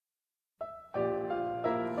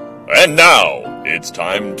And now, it's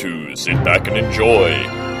time to sit back and enjoy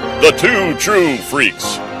the Two True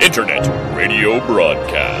Freaks Internet Radio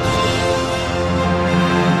Broadcast.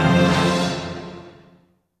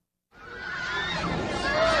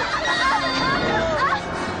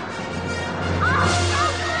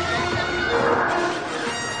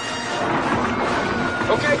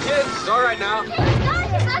 Okay, kids, it's all right now.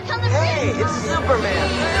 Hey, it's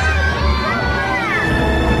Superman.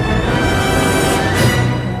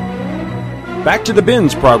 Back to the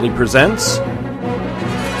Bins proudly presents...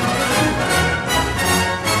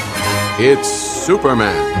 It's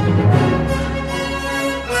Superman.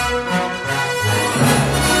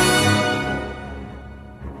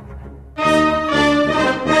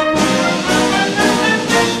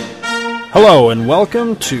 Hello and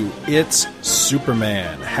welcome to It's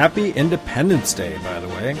Superman. Happy Independence Day, by the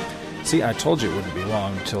way. See, I told you it wouldn't be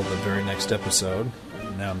long until the very next episode.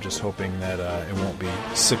 Now I'm just hoping that it won't be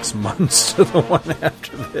 6 months to the one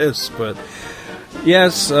after this. But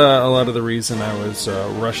yes, a lot of the reason I was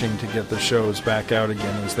rushing to get the shows back out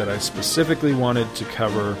again is that I specifically wanted to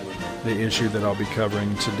cover the issue that I'll be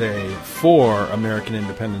covering today for American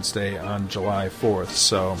Independence Day on July 4th.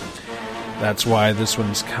 So that's why this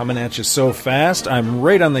one's coming at you so fast. I'm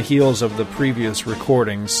right on the heels of the previous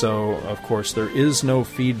recording, so of course there is no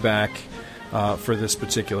feedback for this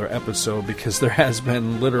particular episode because there has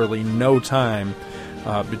been literally no time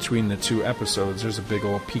between the two episodes. There's a big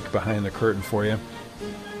old peek behind the curtain for you.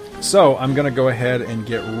 So I'm going to go ahead and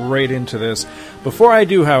get right into this. Before I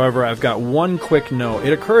do, however, I've got one quick note.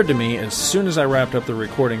 It occurred to me as soon as I wrapped up the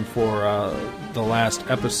recording for the last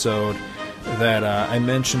episode that I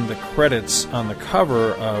mentioned the credits on the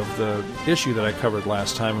cover of the issue that I covered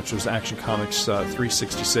last time, which was Action Comics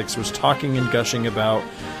 366, was talking and gushing about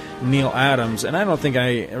Neal Adams, and I don't think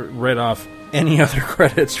I read off any other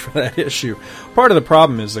credits for that issue. Part of the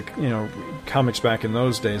problem is that, comics back in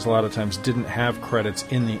those days a lot of times didn't have credits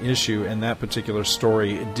in the issue, and that particular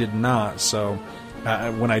story did not, so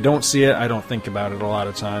when I don't see it, I don't think about it a lot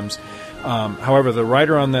of times. However, the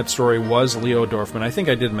writer on that story was Leo Dorfman. I think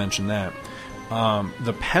I did mention that.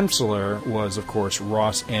 The penciler was, of course,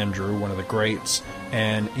 Ross Andru, one of the greats,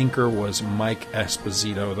 and inker was Mike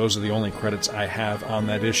Esposito. Those are the only credits I have on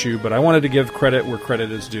that issue, but I wanted to give credit where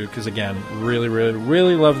credit is due, because, again, really, really,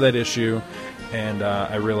 really love that issue, and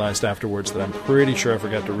I realized afterwards that I'm pretty sure I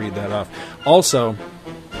forgot to read that off. Also,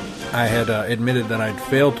 I had admitted that I'd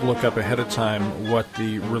failed to look up ahead of time what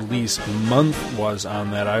the release month was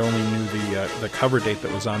on that. I only knew the cover date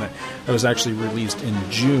that was on it. It was actually released in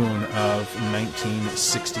June of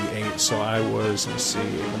 1968. So I was, I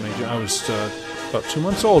was about 2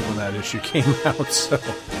 months old when that issue came out. So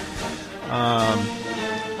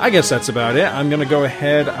I guess that's about it. I'm going to go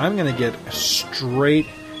ahead. I'm going to get straight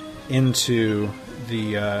into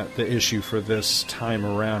the issue for this time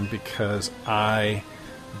around because I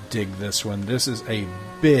dig this one. This is a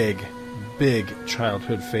big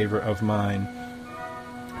childhood favorite of mine.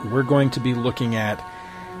 We're going to be looking at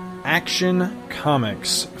Action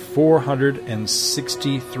Comics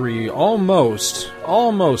 463, almost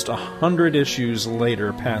 100 issues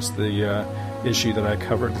later past the issue that I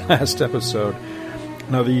covered last episode.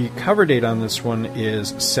 Now, the cover date on this one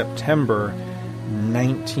is September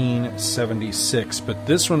 1976, but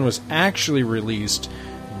this one was actually released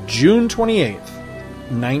June 28th,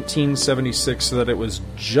 1976, so that it was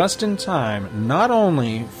just in time not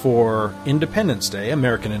only for Independence Day,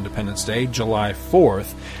 American Independence Day, July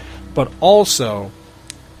 4th, but also,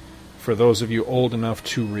 for those of you old enough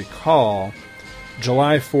to recall,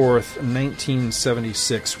 July 4th,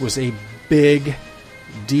 1976 was a big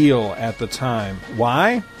deal at the time.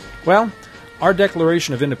 Why? Well, our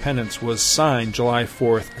Declaration of Independence was signed July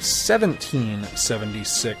 4th,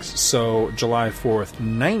 1776, so July 4th,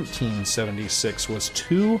 1976 was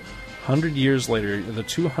 200 years later, the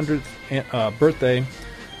 200th birthday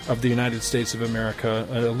of the United States of America,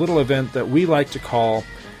 a little event that we like to call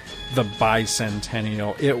the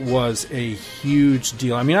Bicentennial. It was a huge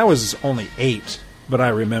deal. I mean, I was only 8, but I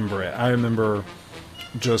remember it. I remember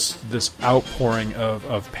just this outpouring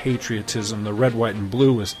of patriotism. The red, white, and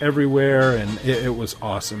blue was everywhere, and it was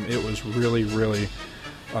awesome. It was really, really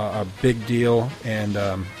a big deal, and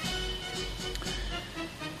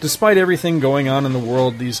despite everything going on in the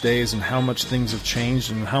world these days and how much things have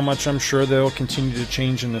changed and how much I'm sure they'll continue to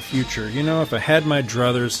change in the future, if I had my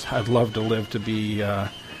druthers, I'd love to live to be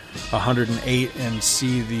 108 and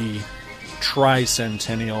see the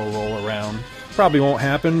tricentennial roll around. Probably won't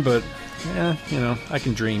happen, but yeah, I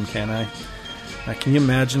can dream, can I? Can you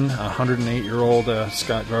imagine a 108-year-old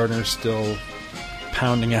Scott Gardner still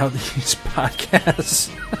pounding out these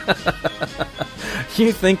podcasts?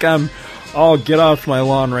 You think I'm all get off my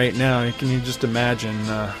lawn right now? Can you just imagine?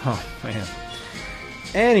 Oh, man.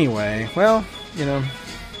 Anyway, well,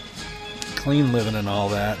 clean living and all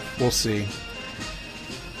that. We'll see.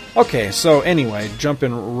 Okay, so anyway,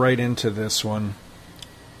 jumping right into this one.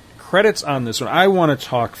 Credits on this one. I want to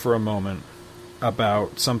talk for a moment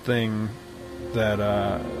about something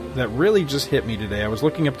that really just hit me today. I was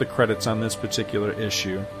looking up the credits on this particular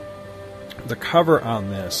issue. The cover on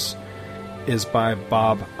this is by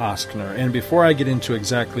Bob Oskner. And before I get into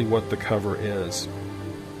exactly what the cover is,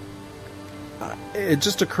 it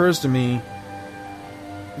just occurs to me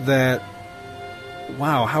that,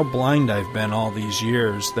 wow, how blind I've been all these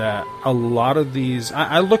years, that a lot of these...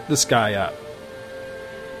 I looked this guy up,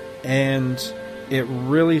 and it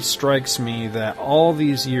really strikes me that all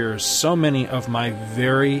these years, so many of my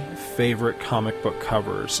very favorite comic book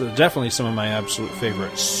covers, definitely some of my absolute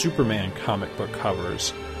favorite Superman comic book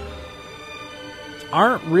covers,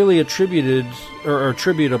 aren't really attributed or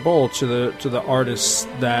attributable to the artists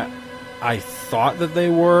that I thought that they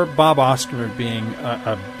were. Bob Oskner being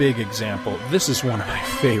a big example. This is one of my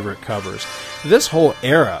favorite covers. This whole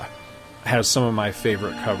era has some of my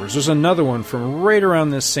favorite covers. There's another one from right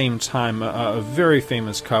around this same time, a very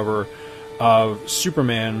famous cover of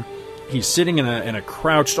Superman. He's sitting in a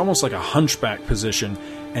crouched, almost like a hunchback position,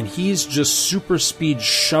 and he's just super speed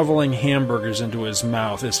shoveling hamburgers into his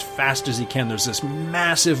mouth as fast as he can. There's this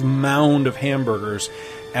massive mound of hamburgers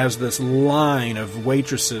as this line of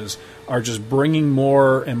waitresses are just bringing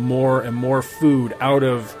more and more and more food out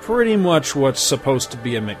of pretty much what's supposed to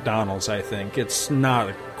be a McDonald's, I think. It's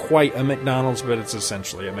not quite a McDonald's, but it's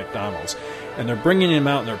essentially a McDonald's. And they're bringing him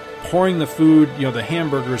out, and they're pouring the food, the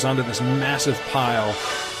hamburgers, onto this massive pile,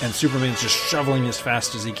 and Superman's just shoveling as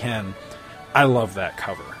fast as he can. I love that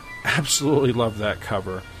cover. Absolutely love that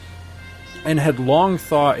cover. And had long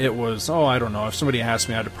thought it was, I don't know, if somebody asked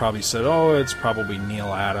me, I'd have probably said, it's probably Neil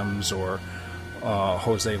Adams or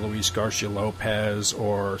Jose Luis Garcia Lopez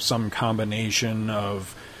or some combination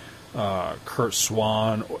of Kurt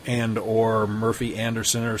Swan and or Murphy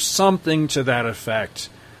Anderson or something to that effect.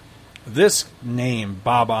 This name,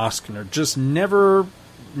 Bob Oskner, just never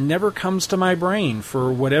comes to my brain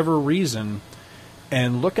for whatever reason.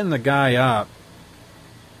 And looking the guy up,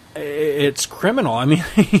 it's criminal. I mean,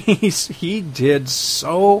 he did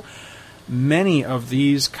so many of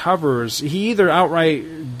these covers. He either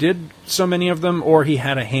outright did so many of them, or he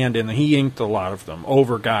had a hand in them. He inked a lot of them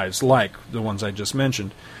over guys like the ones I just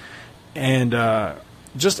mentioned. And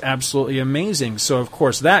just absolutely amazing. So, of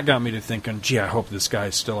course, that got me to thinking, gee, I hope this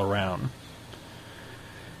guy's still around.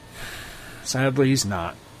 Sadly, he's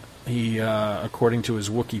not. He, according to his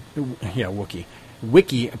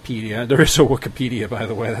Wikipedia, there is a Wikipedia, by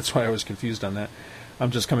the way, that's why I was confused on that.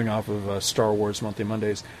 I'm just coming off of Star Wars Monthly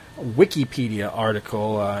Mondays. Wikipedia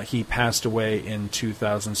article, he passed away in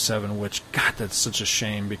 2007, which, God, that's such a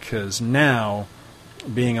shame, because now,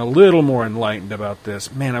 being a little more enlightened about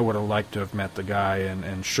this, man, I would have liked to have met the guy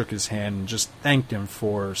and shook his hand and just thanked him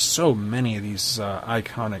for so many of these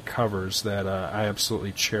iconic covers that I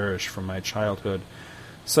absolutely cherish from my childhood.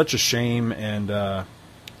 Such a shame, and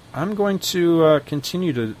I'm going to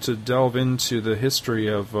continue to delve into the history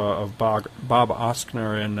of Bob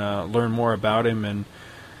Oskner and learn more about him and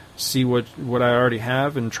see what I already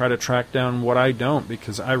have and try to track down what I don't,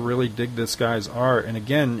 because I really dig this guy's art. And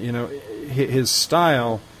again, his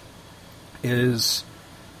style is,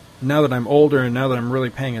 now that I'm older and now that I'm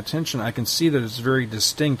really paying attention, I can see that it's very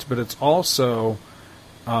distinct, but it's also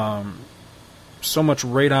so much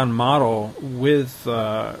right on model with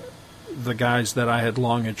the guys that I had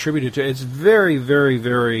long attributed to. It's very, very,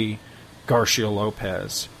 very Garcia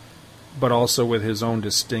Lopez, but also with his own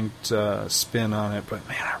distinct spin on it. But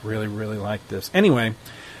man, I really, really like this. Anyway, I'm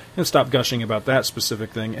going to stop gushing about that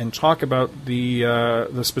specific thing and talk about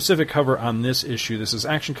the specific cover on this issue. This is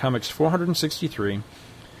Action Comics 463.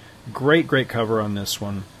 Great, great cover on this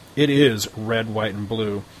one. It is red, white, and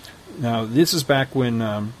blue. Now, this is back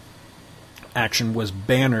when Action was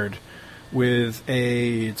bannered with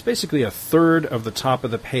it's basically a third of the top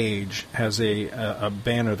of the page has a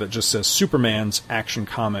banner that just says Superman's Action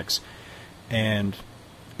Comics. And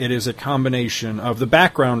it is a combination of, the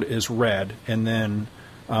background is red, and then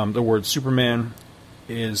the word Superman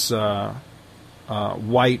is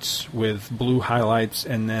white with blue highlights,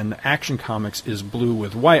 and then Action Comics is blue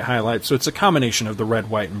with white highlights. So it's a combination of the red,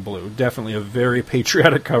 white, and blue. Definitely a very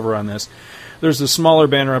patriotic cover on this. There's a smaller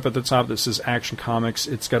banner up at the top that says Action Comics.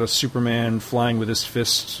 It's got a Superman flying with his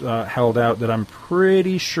fists held out that I'm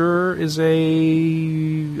pretty sure is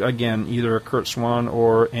again, either a Kurt Swan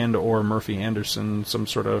or Murphy Anderson, some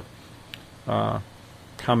sort of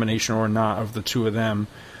combination or not of the two of them.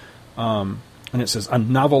 And it says, a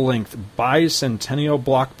novel-length bicentennial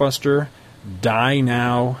blockbuster, Die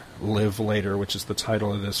Now, Live Later, which is the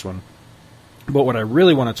title of this one. But what I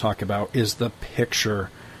really want to talk about is the picture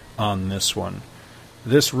on this one.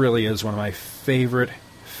 This really is one of my favorite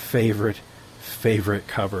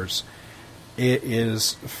covers. It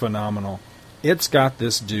is phenomenal. It's got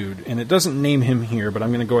this dude, and it doesn't name him here, but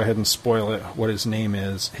I'm going to go ahead and spoil it, what his name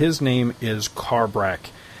is. His name is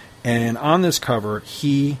Carbrak, and on this cover,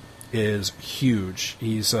 he is huge.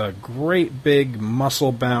 He's a great big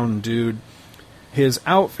muscle-bound dude. His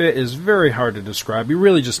outfit is very hard to describe. You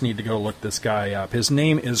really just need to go look this guy up. His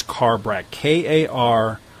name is Carbrak,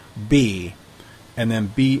 K-A-R-B, and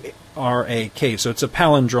then B-R-A-K. So it's a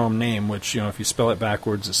palindrome name, which, if you spell it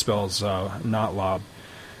backwards, it spells not lob.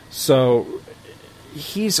 So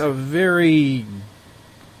he's a very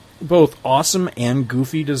both awesome and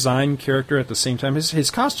goofy design character at the same time.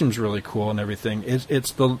 His costume's really cool and everything.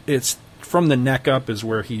 It's from the neck up is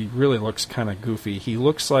where he really looks kind of goofy. He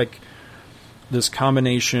looks like this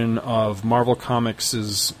combination of Marvel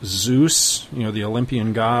Comics' Zeus, the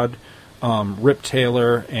Olympian god, Rip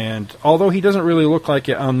Taylor, and although he doesn't really look like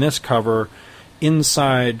it on this cover,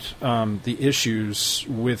 inside the issues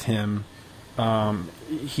with him,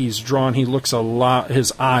 he looks a lot,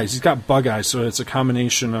 his eyes, he's got bug eyes, so it's a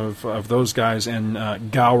combination of those guys and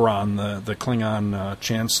Gowron, the Klingon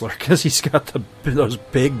Chancellor, because he's got those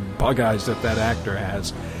big bug eyes that actor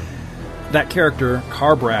has. That character,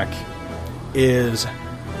 Carbrak, is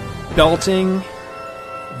belting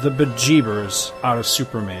the bejeebers out of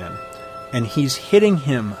Superman, and he's hitting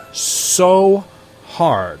him so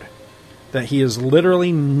hard that he is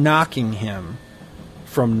literally knocking him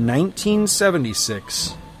from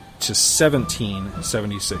 1976 to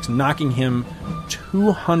 1776, knocking him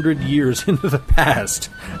 200 years into the past.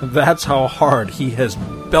 That's how hard he has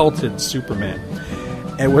belted Superman.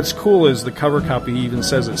 And what's cool is the cover copy even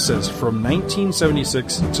says, from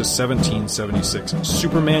 1976 to 1776,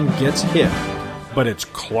 Superman gets hit, but it's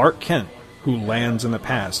Clark Kent who lands in the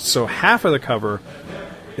past. So half of the cover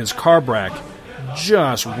is Carbrak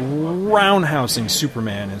just roundhousing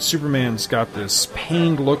Superman, and Superman's got this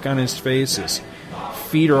pained look on his face. His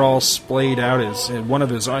feet are all splayed out. One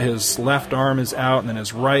of his left arm is out, and then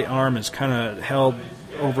his right arm is kind of held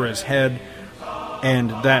over his head.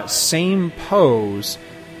 And that same pose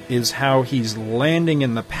is how he's landing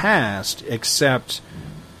in the past, except,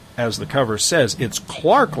 as the cover says, it's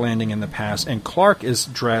Clark landing in the past, and Clark is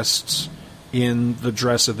dressed in the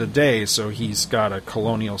dress of the day. So he's got a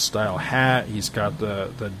colonial-style hat, he's got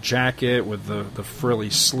the jacket with the frilly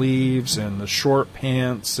sleeves and the short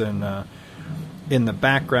pants, and in the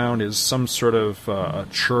background is some sort of a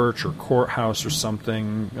church or courthouse or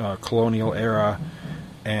something, colonial era.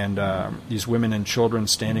 And these women and children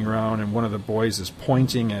standing around, and one of the boys is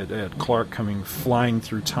pointing at Clark coming flying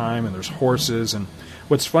through time, and there's horses. And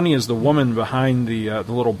what's funny is the woman behind the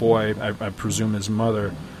little boy, I presume his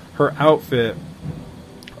mother, her outfit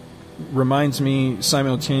reminds me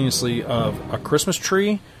simultaneously of a Christmas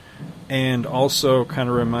tree, and also kind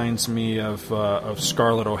of reminds me of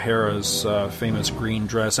Scarlett O'Hara's famous green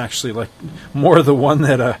dress. Actually, like more the one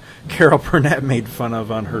that Carol Burnett made fun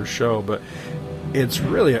of on her show, but it's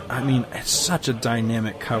really, it's such a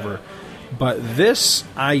dynamic cover. But this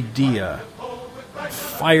idea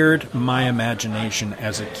fired my imagination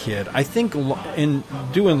as a kid. I think in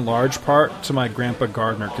due in large part to my Grandpa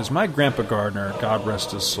Gardner, because my Grandpa Gardner, God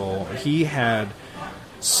rest his soul, he had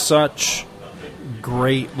such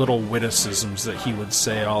great little witticisms that he would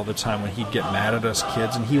say all the time when he'd get mad at us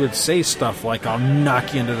kids, and he would say stuff like, "I'll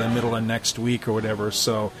knock you into the middle of next week," or whatever.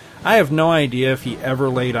 So I have no idea if he ever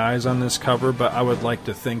laid eyes on this cover, but I would like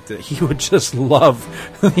to think that he would just love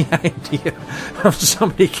the idea of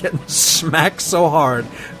somebody getting smacked so hard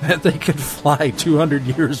that they could fly 200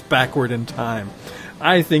 years backward in time.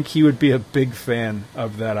 I think he would be a big fan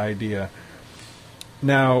of that idea.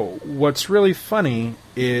 Now, what's really funny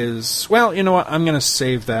is, well, you know what? I'm going to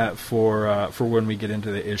save that for when we get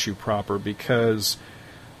into the issue proper, because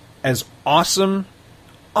as awesome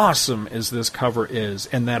as this cover is,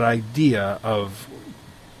 and that idea of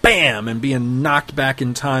bam and being knocked back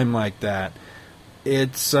in time like that,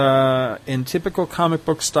 it's in typical comic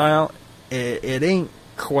book style, it ain't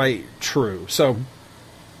quite true. So,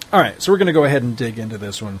 all right, so we're going to go ahead and dig into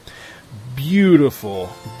this one. Beautiful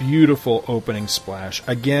opening splash.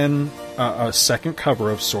 Again, a second cover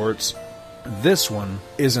of sorts. This one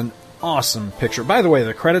is an awesome picture. By the way,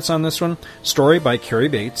 the credits on this one: story by Cary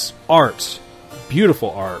Bates, art, beautiful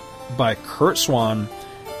art by Kurt Swan,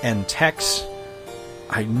 and text,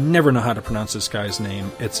 I never know how to pronounce this guy's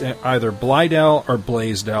name. It's either Blydell or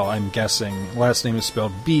Blaisdell, I'm guessing. Last name is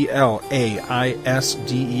spelled Blaisdell.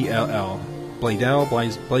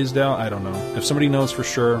 Blaisdell, I don't know. If somebody knows for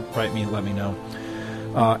sure, write me, let me know.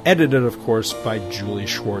 Edited, of course, by Julie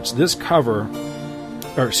Schwartz. This cover,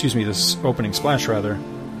 this opening splash, rather,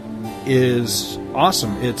 is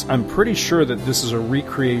awesome. I'm pretty sure that this is a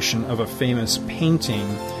recreation of a famous painting,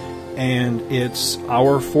 and it's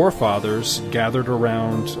our forefathers gathered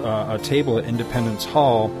around a table at Independence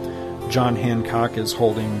Hall. John Hancock is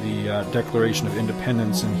holding the Declaration of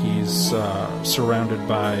Independence, and he's surrounded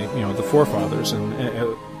by the forefathers, and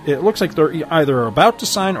it looks like they're either about to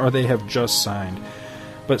sign or they have just signed.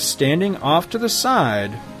 But standing off to the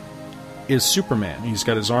side is Superman. He's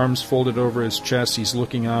got his arms folded over his chest. He's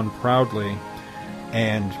looking on proudly.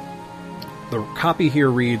 And the copy here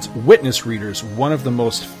reads, "Witness readers, one of the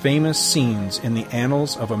most famous scenes in the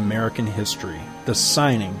annals of American history, the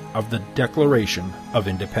signing of the Declaration of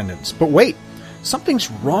Independence." But wait, something's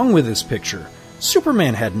wrong with this picture.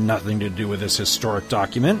 Superman had nothing to do with this historic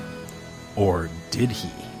document. Or did he?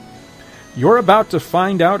 You're about to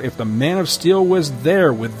find out if the Man of Steel was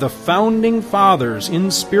there with the Founding Fathers in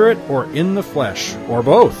spirit or in the flesh, or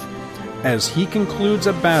both, as he concludes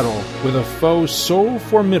a battle with a foe so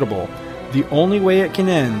formidable, the only way it can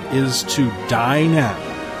end is to die now,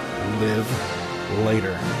 live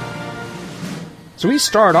later. So we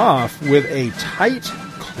start off with a tight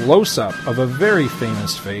close-up of a very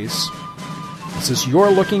famous face. It says, "You're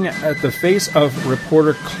looking at the face of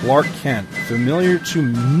reporter Clark Kent, familiar to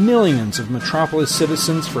millions of Metropolis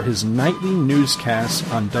citizens for his nightly newscasts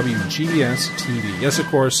on WGBS TV." Yes, of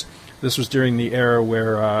course, this was during the era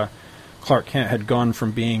where Clark Kent had gone from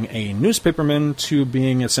being a newspaperman to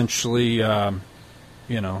being essentially,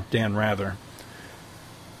 Dan Rather. It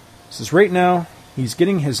says, "Right now, he's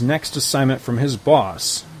getting his next assignment from his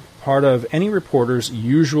boss, part of any reporter's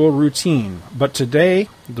usual routine. But today,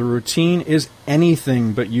 the routine is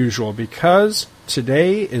anything but usual, because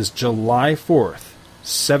today is July 4th,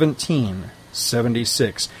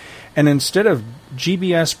 1776. And instead of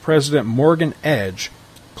GBS President Morgan Edge,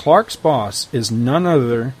 Clark's boss is none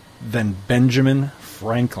other than Benjamin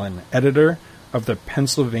Franklin, editor of the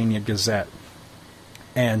Pennsylvania Gazette."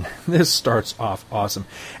 And this starts off awesome.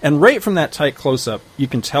 And right from that tight close-up, you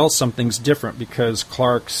can tell something's different, because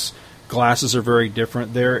Clark's glasses are very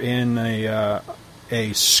different. They're in a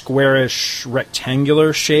squarish,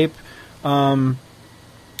 rectangular shape.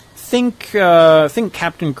 Think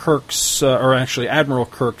Captain Kirk's, or actually Admiral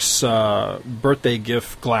Kirk's birthday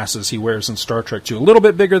gift glasses he wears in Star Trek 2. A little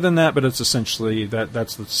bit bigger than that, but it's essentially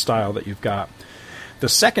that's the style that you've got. The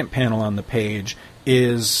second panel on the page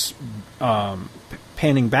is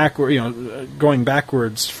panning backward, going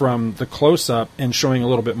backwards from the close-up and showing a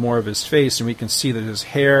little bit more of his face, and we can see that his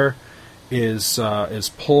hair is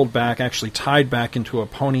pulled back, actually tied back into a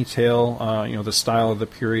ponytail, the style of the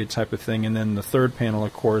period type of thing. And then the third panel,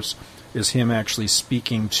 of course, is him actually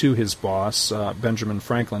speaking to his boss, Benjamin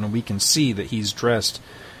Franklin, and we can see that he's dressed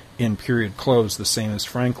in period clothes, the same as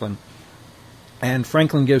Franklin. And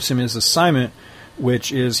Franklin gives him his assignment,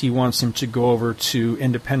 which is he wants him to go over to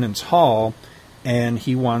Independence Hall, and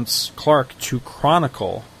he wants Clark to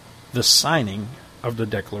chronicle the signing of the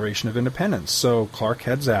Declaration of Independence. So Clark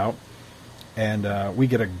heads out, and we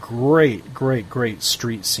get a great, great, great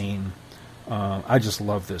street scene. I just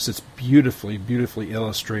love this. It's beautifully, beautifully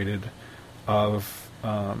illustrated of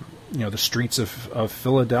the streets of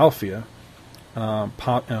Philadelphia,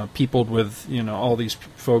 peopled with all these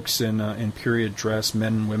folks in period dress,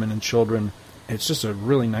 men, women, and children. It's just a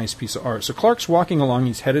really nice piece of art. So Clark's walking along.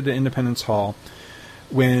 He's headed to Independence Hall,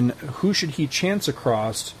 when who should he chance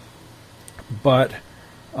across but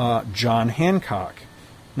John Hancock.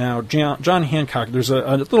 Now, John Hancock, there's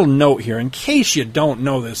a little note here in case you don't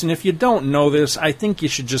know this. And if you don't know this, I think you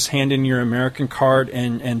should just hand in your American card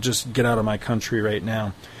and just get out of my country right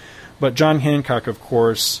now. But John Hancock, of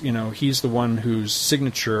course, he's the one whose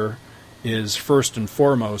signature is first and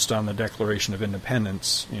foremost on the Declaration of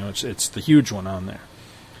Independence. It's the huge one on there.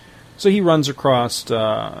 So he runs across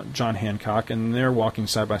John Hancock, and they're walking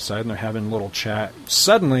side by side, and they're having a little chat.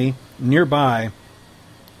 Suddenly, nearby,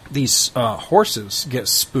 these horses get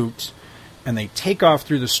spooked, and they take off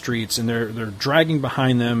through the streets, and they're dragging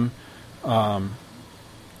behind them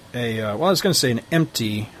I was going to say an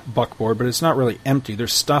empty buckboard, but it's not really empty.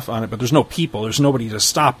 There's stuff on it, but there's no people. There's nobody to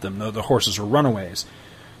stop them. The horses are runaways.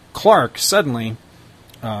 Clark, suddenly,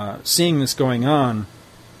 seeing this going on,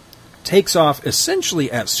 takes off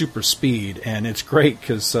essentially at super speed, and it's great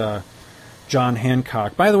because John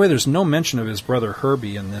Hancock... By the way, there's no mention of his brother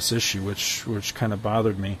Herbie in this issue, which kind of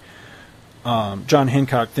bothered me. John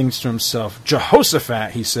Hancock thinks to himself,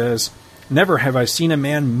 Jehoshaphat, he says, never have I seen a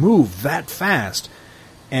man move that fast.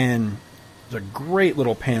 And there's a great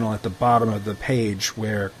little panel at the bottom of the page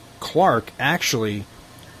where Clark actually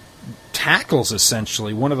tackles,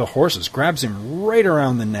 essentially, one of the horses, grabs him right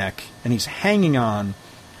around the neck, and he's hanging on.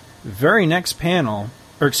 Very next panel,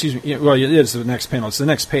 or excuse me, well, it is the next panel, it's the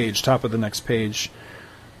next page, top of the next page.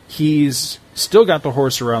 He's still got the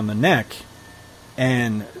horse around the neck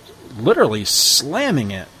and literally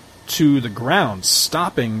slamming it to the ground,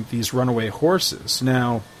 stopping these runaway horses.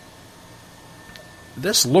 Now,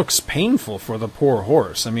 this looks painful for the poor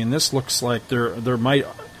horse. I mean, this looks like there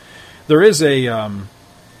is a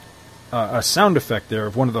sound effect there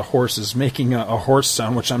of one of the horses making a horse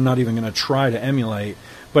sound, which I'm not even going to try to emulate.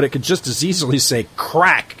 But it could just as easily say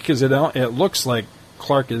crack, because it looks like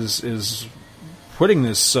Clark is putting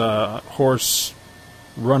this horse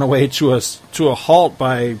runaway to a halt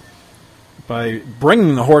by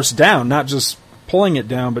bringing the horse down, not just pulling it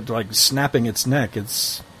down, but like snapping its neck.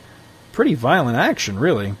 It's pretty violent action,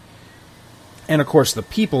 really. And of course, the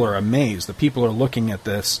people are amazed. The people are looking at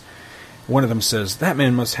this. One of them says, "That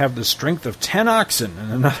man must have the strength of 10 oxen."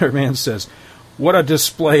 And another man says, "What a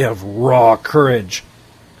display of raw courage."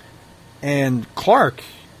 And Clark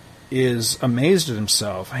is amazed at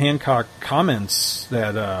himself. Hancock comments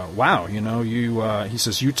that, wow, he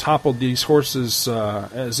says, "You toppled these horses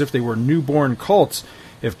as if they were newborn colts.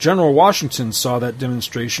 If General Washington saw that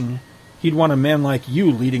demonstration, he'd want a man like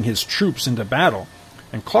you leading his troops into battle."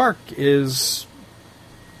 And Clark is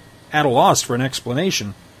at a loss for an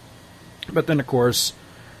explanation. But then, of course,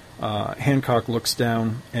 Hancock looks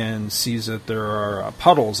down and sees that there are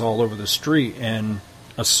puddles all over the street and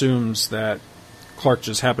assumes that Clark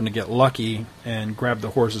just happened to get lucky and grabbed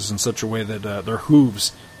the horses in such a way that their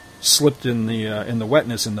hooves slipped in the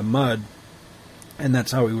wetness, in the mud, and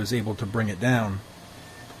that's how he was able to bring it down.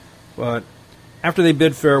 But after they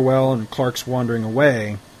bid farewell and Clark's wandering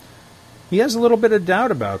away, he has a little bit of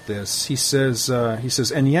doubt about this. He says,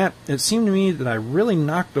 "And yet, it seemed to me that I really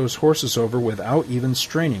knocked those horses over without even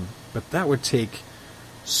straining. But that would take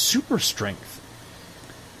super strength."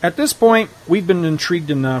 At this point, we've been intrigued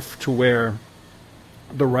enough to where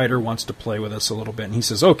the writer wants to play with us a little bit. And he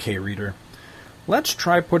says, "Okay, reader, let's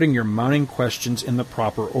try putting your mounting questions in the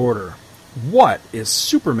proper order. What is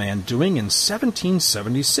Superman doing in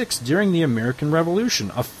 1776 during the American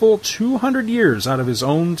Revolution, a full 200 years out of his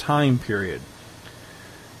own time period?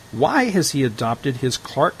 Why has he adopted his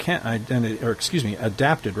Clark Kent identity,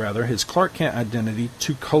 adapted his Clark Kent identity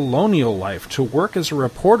to colonial life to work as a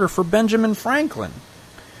reporter for Benjamin Franklin?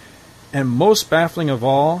 And most baffling of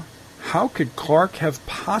all, how could Clark have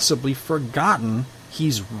possibly forgotten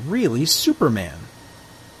he's really Superman?"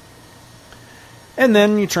 And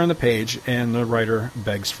then you turn the page, and the writer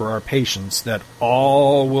begs for our patience that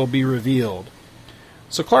all will be revealed.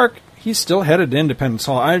 So Clark, he's still headed to Independence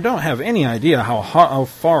Hall. I don't have any idea how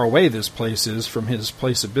far away this place is from his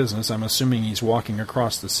place of business. I'm assuming he's walking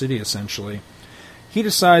across the city, essentially. He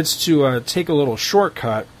decides to take a little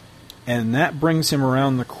shortcut, and that brings him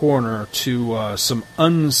around the corner to some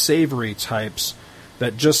unsavory types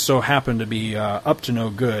that just so happen to be up to no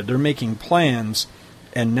good. They're making plans,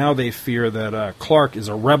 and now they fear that Clark is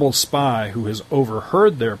a rebel spy who has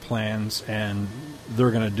overheard their plans, and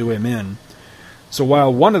they're going to do him in. So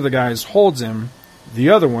while one of the guys holds him, the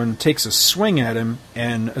other one takes a swing at him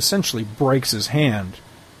and essentially breaks his hand.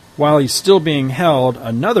 While he's still being held,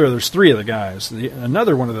 there's 3 of the guys.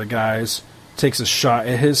 Another one of the guys takes a shot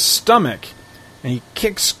at his stomach, and he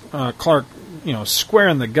kicks Clark, square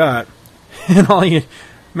in the gut, and all he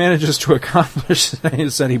manages to accomplish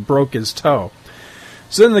is that he broke his toe.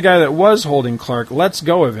 So then the guy that was holding Clark lets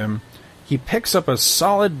go of him. He picks up a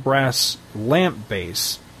solid brass lamp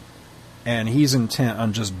base, and he's intent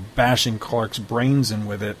on just bashing Clark's brains in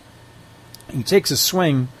with it. He takes a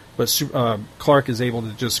swing, but Clark is able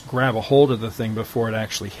to just grab a hold of the thing before it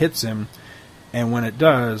actually hits him, and when it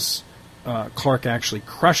does, Clark actually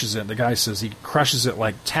crushes it. The guy says he crushes it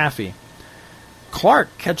like taffy.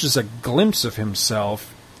 Clark catches a glimpse of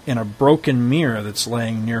himself in a broken mirror that's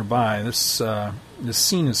laying nearby. This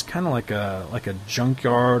scene is kind of like a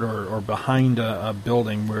junkyard or behind a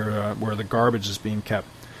building where the garbage is being kept.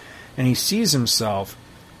 And he sees himself,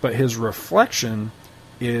 but his reflection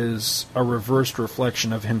is a reversed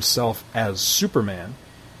reflection of himself as Superman.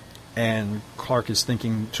 And Clark is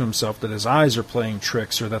thinking to himself that his eyes are playing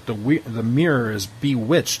tricks, or that the mirror is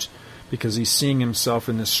bewitched because he's seeing himself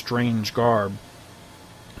in this strange garb.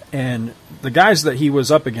 And the guys that he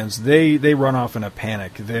was up against, they run off in a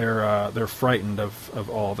panic. They're frightened of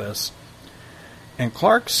all this. And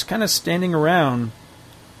Clark's kind of standing around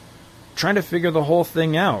trying to figure the whole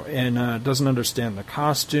thing out, and doesn't understand the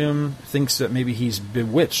costume, thinks that maybe he's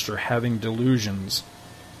bewitched or having delusions.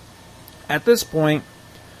 At this point,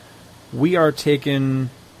 we are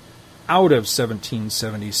taken out of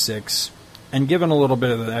 1776 and given a little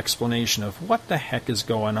bit of an explanation of what the heck is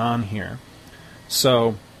going on here.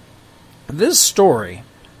 So, this story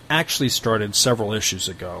actually started several issues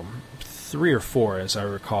ago, 3 or 4 as I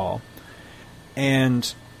recall,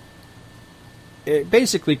 and it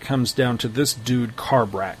basically comes down to this dude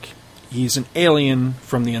Carbrak. He's an alien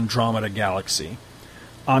from the Andromeda Galaxy.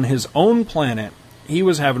 On his own planet, he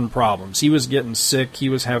was having problems. He was getting sick, he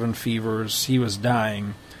was having fevers, he was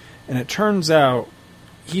dying, and it turns out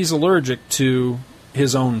he's allergic to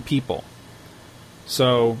his own people.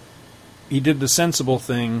 So he did the sensible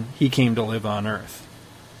thing. He came to live on Earth.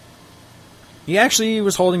 He actually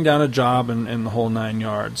was holding down a job and the whole 9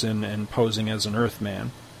 yards and posing as an Earthman.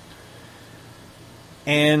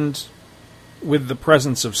 And with the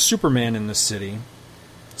presence of Superman in the city,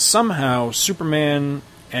 somehow Superman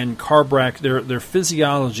and Carbrak, their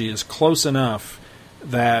physiology is close enough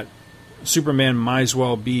that Superman might as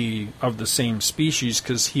well be of the same species,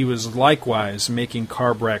 because he was likewise making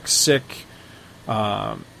Carbrak sick,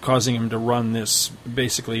 causing him to run this,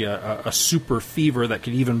 basically a super fever that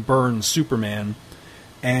could even burn Superman,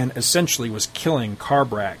 and essentially was killing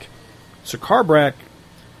Carbrak. So Carbrak,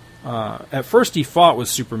 at first he fought with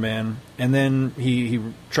Superman, and then he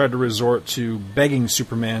tried to resort to begging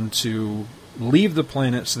Superman to leave the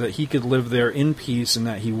planet so that he could live there in peace and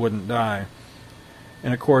that he wouldn't die.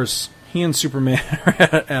 And of course, he and Superman are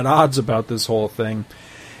at odds about this whole thing,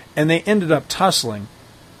 and they ended up tussling.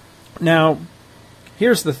 Now,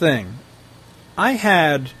 here's the thing. I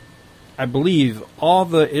had, I believe, all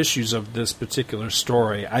the issues of this particular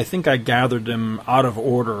story. I think I gathered them out of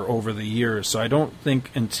order over the years, so I don't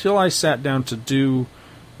think, until I sat down to do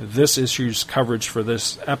this issue's coverage for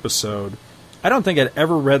this episode, I don't think I'd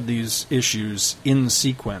ever read these issues in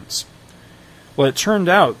sequence. Well, it turned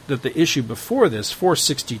out that the issue before this,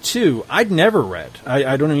 462, I'd never read.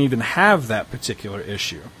 I don't even have that particular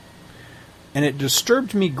issue. And it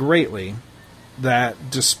disturbed me greatly that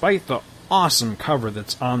despite the awesome cover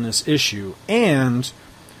that's on this issue and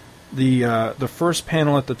the first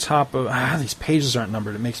panel at the top of... these pages aren't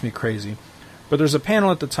numbered. It makes me crazy. But there's a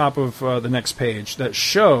panel at the top of the next page that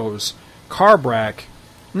shows Carbrak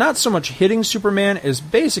not so much hitting Superman as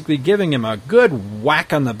basically giving him a good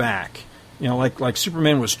whack on the back. You know, like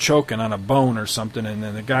Superman was choking on a bone or something, and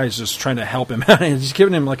then the guy's just trying to help him out. And he's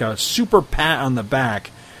giving him like a super pat on the back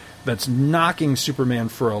that's knocking Superman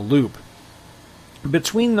for a loop.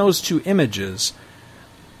 Between those two images,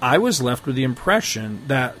 I was left with the impression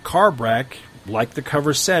that Carbrak, like the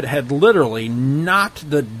cover said, had literally knocked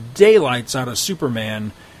the daylights out of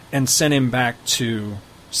Superman and sent him back to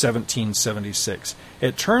 1776.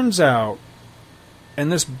 It turns out,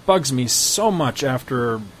 and this bugs me so much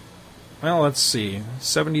after... Well, let's see,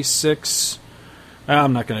 76,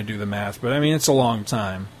 I'm not going to do the math, but I mean, it's a long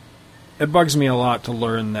time. It bugs me a lot to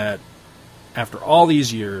learn that after all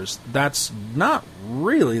these years, that's not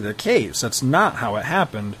really the case. That's not how it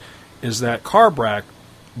happened, is that Carbrak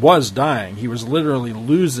was dying. He was literally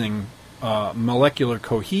losing molecular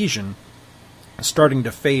cohesion, starting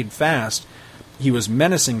to fade fast. He was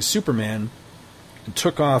menacing Superman and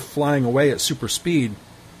took off flying away at super speed.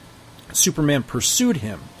 Superman pursued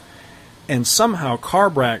him. And somehow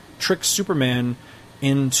Carbrak tricked Superman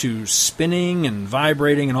into spinning and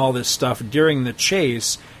vibrating and all this stuff during the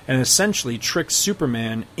chase, and essentially tricked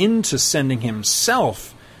Superman into sending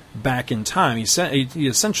himself back in time. He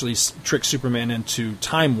essentially tricked Superman into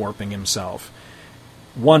time warping himself.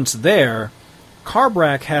 Once there,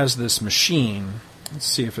 Carbrak has this machine. Let's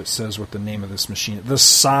see if it says what the name of this machine is. The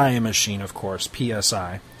Psi Machine, of course.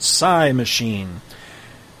 PSI. Psi Machine.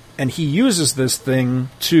 And he uses this thing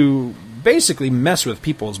to basically mess with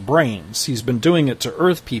people's brains. He's been doing it to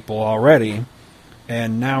Earth people already,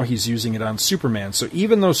 and now he's using it on Superman. So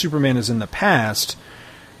even though Superman is in the past,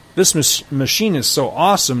 this machine is so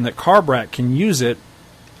awesome that Carbrak can use it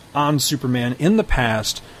on Superman in the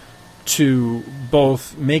past to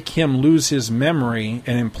both make him lose his memory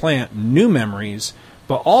and implant new memories,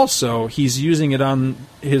 but also he's using it on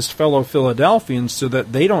his fellow Philadelphians so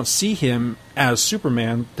that they don't see him as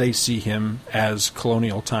Superman, they see him as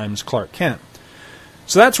Colonial Times Clark Kent.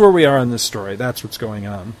 So that's where we are in this story. That's what's going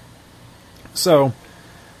on. So,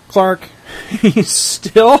 Clark, he's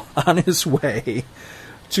still on his way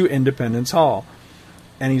to Independence Hall.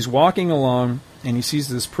 And he's walking along, and he sees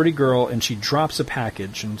this pretty girl, and she drops a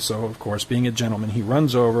package. And so, of course, being a gentleman, he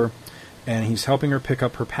runs over, and he's helping her pick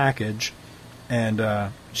up her package.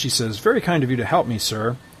 And she says, "Very kind of you to help me,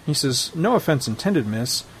 sir." He says, "No offense intended,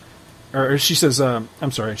 miss." Or she says, I'm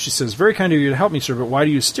sorry. She says, "Very kind of you to help me, sir, but why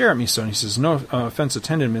do you stare at me so?" And he says, "No offense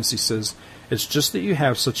intended, miss." He says, "It's just that you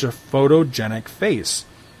have such a photogenic face."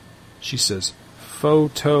 She says,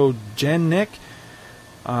 "Photogenic?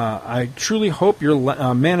 I truly hope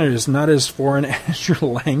your manner is not as foreign as your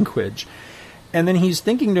language." And then he's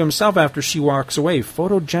thinking to himself after she walks away,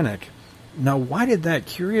 photogenic. Now, why did that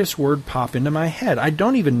curious word pop into my head? I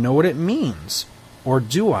don't even know what it means. Or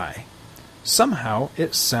do I? Somehow,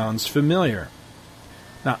 it sounds familiar.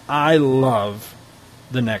 Now, I love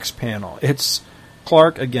the next panel. It's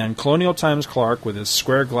Clark, again, Colonial Times Clark, with his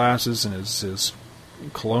square glasses and his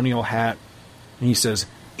colonial hat. And he says,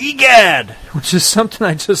 "Egad!" which is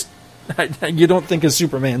something you don't think of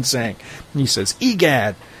Superman saying. And he says,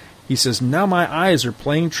 "Egad!" He says, "Now my eyes are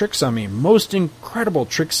playing tricks on me, most incredible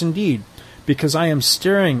tricks indeed, because I am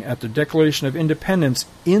staring at the Declaration of Independence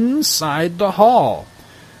inside the hall.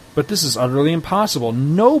 But this is utterly impossible.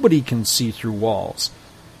 Nobody can see through walls."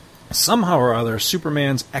 Somehow or other,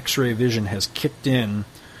 Superman's X-ray vision has kicked in,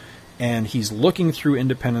 and he's looking through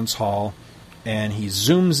Independence Hall, and he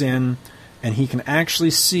zooms in, and he can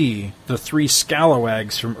actually see the three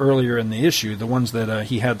scalawags from earlier in the issue, the ones that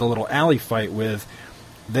he had the little alley fight with.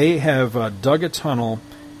 They have dug a tunnel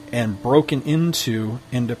and broken into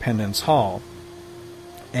Independence Hall.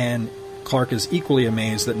 And Clark is equally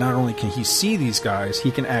amazed that not only can he see these guys,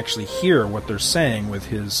 he can actually hear what they're saying with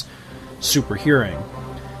his super hearing.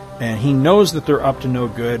 And he knows that they're up to no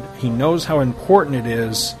good. He knows how important it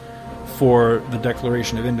is for the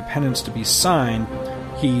Declaration of Independence to be signed.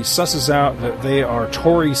 He susses out that they are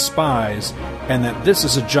Tory spies and that this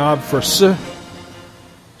is a job for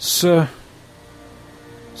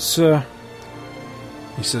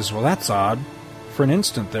He says, "Well, that's odd. For an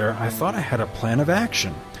instant there, I thought I had a plan of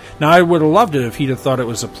action." Now, I would have loved it if he'd have thought it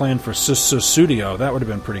was a plan for Studio. That would have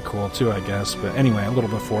been pretty cool, too, I guess. But anyway, a little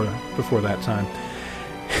before that time.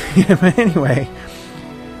 But anyway,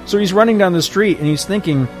 so he's running down the street, and he's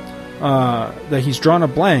thinking that he's drawn a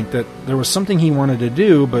blank, that there was something he wanted to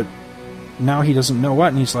do, but now he doesn't know what.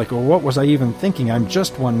 And he's like, "Well, what was I even thinking? I'm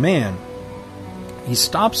just one man." He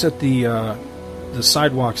stops at the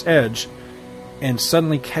sidewalk's edge and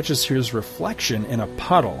suddenly catches his reflection in a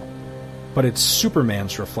puddle. But it's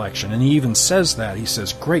Superman's reflection, and he even says that. He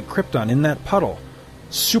says, "Great Krypton, in that puddle.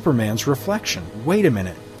 Superman's reflection. Wait a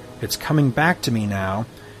minute. It's coming back to me now."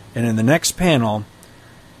 And in the next panel,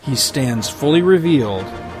 he stands fully revealed.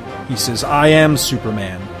 He says, "I am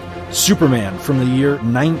Superman. Superman from the year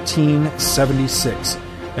 1976.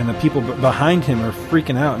 And the people behind him are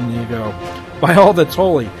freaking out, and you go, "By all that's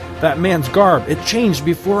holy, that man's garb, it changed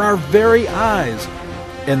before our very eyes."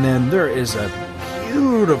 And then there is a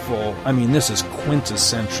beautiful, this is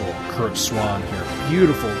quintessential Curt Swan here.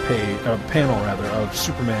 Beautiful panel of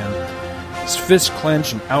Superman, his fist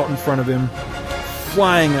clenched and out in front of him,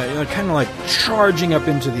 flying, kind of like charging up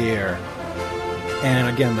into the air. And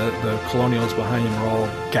again, the Colonials behind him are all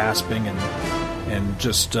gasping and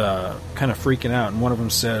just kind of freaking out. And one of them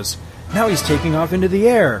says, "Now he's taking off into the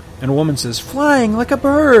air." And a woman says, "Flying like a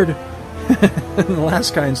bird." And the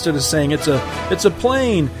last guy, instead of saying it's a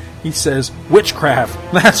plane, he says, "Witchcraft."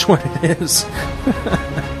 That's what it is.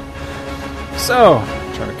 So,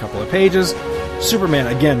 turn a couple of pages. Superman,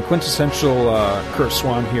 again, quintessential Curt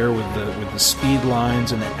Swan here with the speed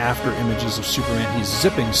lines and the after images of Superman. He's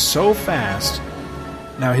zipping so fast.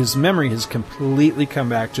 Now his memory has completely come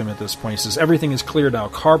back to him at this point. He says, "Everything is clear now.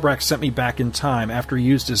 Carbrack sent me back in time after he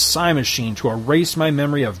used his psi machine to erase my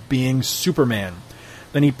memory of being Superman.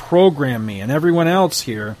 Then he programmed me and everyone else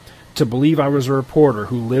here to believe I was a reporter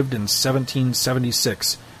who lived in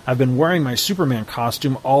 1776. I've been wearing my Superman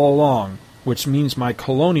costume all along, which means my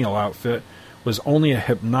colonial outfit was only a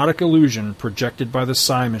hypnotic illusion projected by the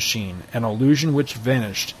psi machine, an illusion which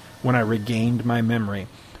vanished when I regained my memory."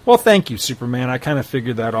 Well, thank you, Superman. I kind of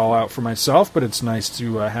figured that all out for myself, but it's nice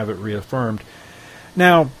to have it reaffirmed.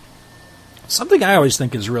 Now, something I always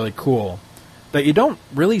think is really cool, that you don't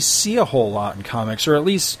really see a whole lot in comics, or at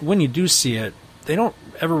least when you do see it, they don't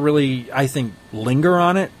ever really, I think, linger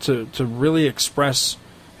on it to really express,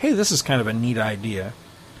 hey, this is kind of a neat idea,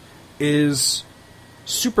 is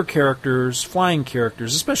super characters, flying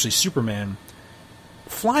characters, especially Superman,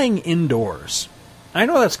 flying indoors. I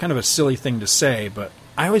know that's kind of a silly thing to say, but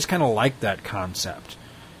I always kind of like that concept.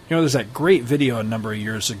 You know, there's that great video a number of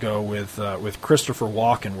years ago with Christopher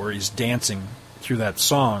Walken where he's dancing through that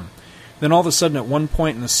song. Then all of a sudden, at one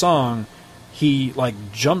point in the song, he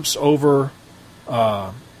jumps over.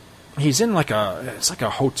 He's in it's like a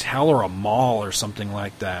hotel or a mall or something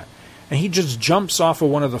like that, and he just jumps off of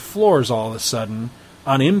one of the floors all of a sudden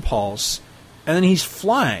on impulse, And then he's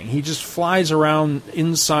flying. He just flies around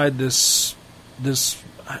inside this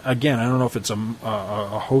again, I don't know if it's a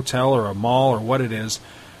hotel or a mall or what it is,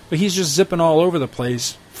 but he's just zipping all over the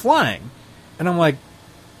place, flying. And I'm like,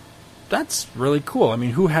 that's really cool. I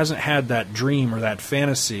mean, who hasn't had that dream or that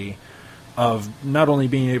fantasy of not only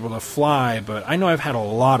being able to fly, but I know I've had a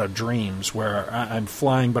lot of dreams where I'm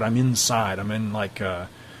flying, but I'm inside. I'm in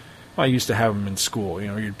I used to have them in school.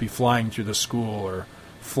 You'd be flying through the school or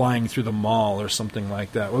flying through the mall or something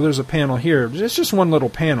like that. Well, there's a panel here. It's just one little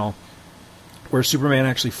panel where Superman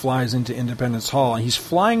actually flies into Independence Hall, and he's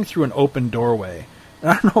flying through an open doorway. And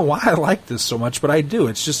I don't know why I like this so much, but I do.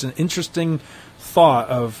 It's just an interesting thought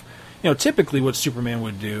of, typically what Superman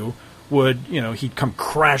would do he'd come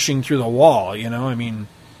crashing through the wall, I mean,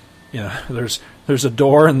 there's a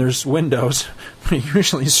door and there's windows, but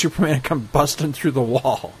usually Superman comes busting through the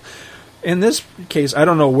wall. In this case, I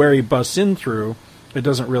don't know where he busts in through. It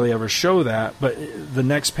doesn't really ever show that, but the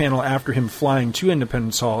next panel after him flying to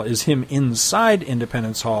Independence Hall is him inside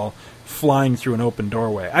Independence Hall flying through an open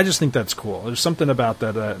doorway. I just think that's cool. There's something about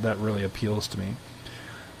that that really appeals to me.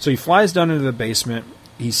 So he flies down into the basement.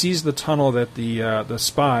 He sees the tunnel that the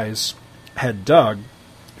spies had dug,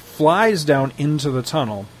 flies down into the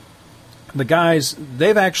tunnel. The guys,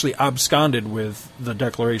 they've actually absconded with the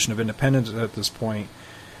Declaration of Independence at this point.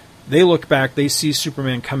 They look back, they see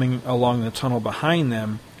Superman coming along the tunnel behind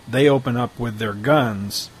them. They open up with their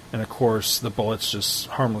guns, and of course the bullets just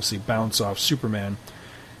harmlessly bounce off Superman.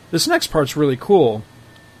 This next part's really cool.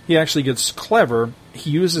 He actually gets clever.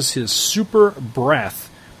 He uses his super breath,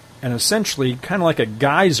 and essentially, kind of like a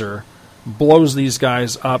geyser, blows these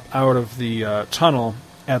guys up out of the tunnel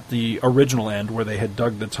at the original end where they had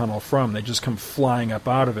dug the tunnel from. They just come flying up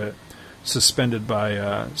out of it, suspended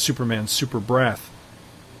by Superman's super breath.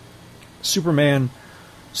 Superman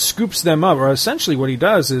scoops them up, or essentially what he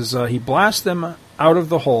does is he blasts them out of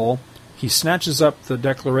the hole, he snatches up the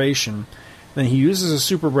Declaration, then he uses a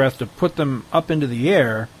super breath to put them up into the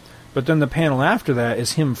air, but then the panel after that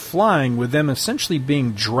is him flying with them essentially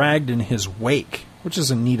being dragged in his wake, which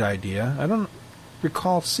is a neat idea. I don't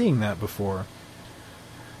recall seeing that before.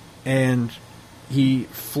 And he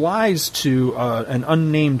flies to an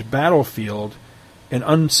unnamed battlefield and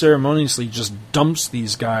unceremoniously just dumps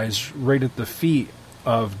these guys right at the feet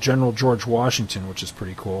of General George Washington, which is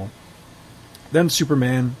pretty cool. Then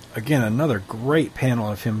Superman, again, another great panel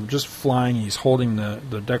of him just flying. He's holding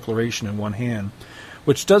the Declaration in one hand,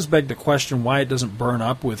 which does beg the question why it doesn't burn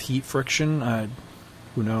up with heat friction.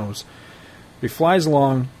 Who knows? He flies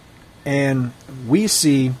along, and we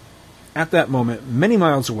see, at that moment, many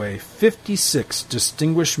miles away, 56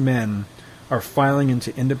 distinguished men are filing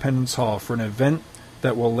into Independence Hall for an event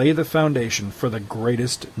that will lay the foundation for the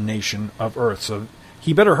greatest nation of Earth. So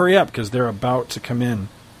he better hurry up because they're about to come in.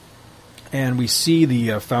 And we see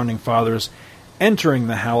the Founding Fathers entering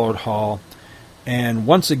the hallowed hall. And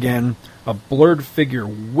once again, a blurred figure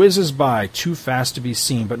whizzes by too fast to be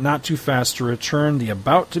seen, but not too fast to return the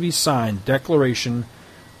about-to-be-signed Declaration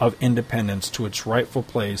of Independence to its rightful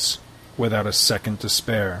place without a second to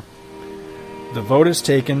spare. The vote is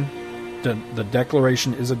taken. The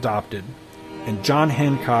Declaration is adopted. And John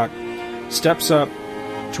Hancock steps up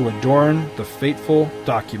to adorn the fateful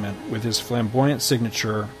document with his flamboyant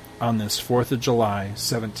signature on this 4th of July,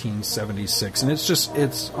 1776. And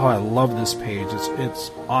I love this page.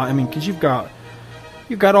 Because you've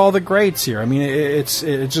got all the greats here. I mean,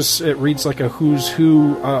 it reads like a who's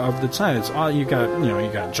who of the time. It's all you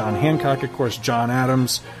got John Hancock, of course, John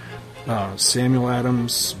Adams, Samuel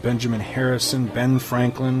Adams, Benjamin Harrison, Ben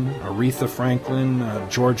Franklin, Aretha Franklin,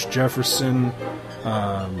 George Jefferson,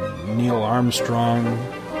 Neil Armstrong,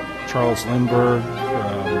 Charles Lindbergh,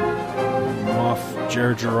 Moff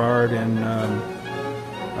Jer Gerard, and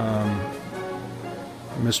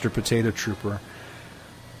Mr. Potato Trooper.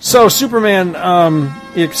 So Superman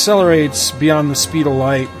accelerates beyond the speed of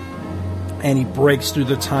light, and he breaks through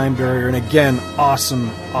the time barrier. And again, awesome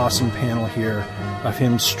panel here of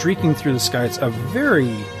him streaking through the sky. It's a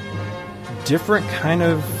very different kind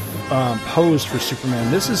of pose for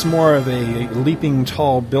Superman. This is more of a leaping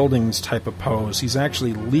tall buildings type of pose. He's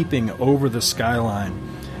actually leaping over the skyline.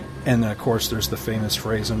 And of course, there's the famous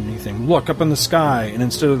phrase underneath him, "Look up in the sky." And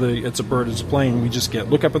instead of "it's a bird, it's a plane," we just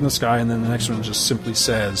get "look up in the sky." And then the next one just simply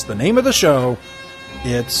says the name of the show.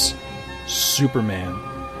 It's Superman.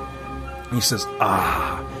 And he says,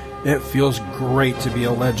 it feels great to be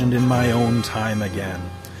a legend in my own time again.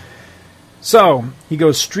 So he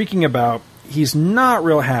goes streaking about. He's not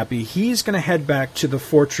real happy. He's going to head back to the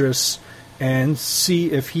fortress and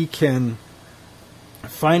see if he can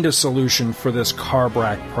find a solution for this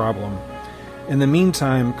Carbrack problem. In the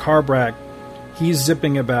meantime, Carbrack He's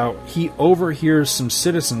zipping about. He overhears some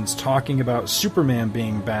citizens talking about Superman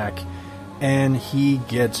being back, and he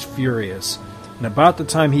gets furious. And about the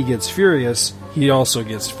time he gets furious, he also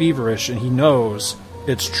gets feverish, and he knows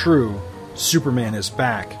it's true. Superman is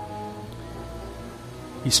back.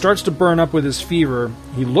 He starts to burn up with his fever.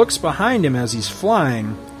 He looks behind him as he's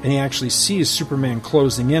flying, and he actually sees Superman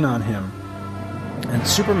closing in on him. And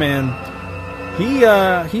Superman,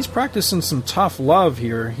 he's practicing some tough love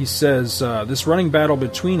here. He says, this running battle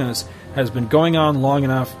between us has been going on long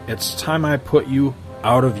enough. It's time I put you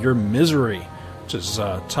out of your misery. Which is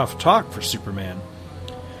tough talk for Superman.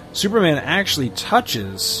 Superman actually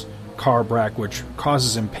touches Carbrak, which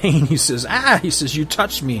causes him pain. He says, he says, you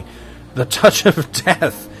touched me. The touch of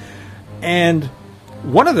death. And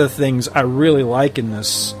one of the things I really like in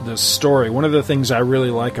this story, one of the things I really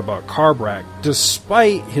like about Carbrak,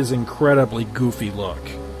 despite his incredibly goofy look,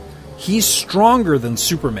 he's stronger than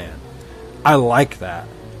Superman. I like that.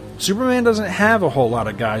 Superman doesn't have a whole lot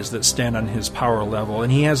of guys that stand on his power level,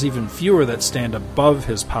 and he has even fewer that stand above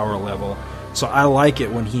his power level. So I like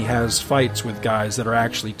it when he has fights with guys that are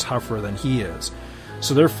actually tougher than he is.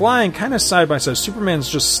 So they're flying kind of side by side. Superman's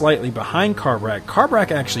just slightly behind Carbrak. Carbrak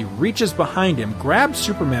actually reaches behind him, grabs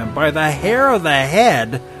Superman by the hair of the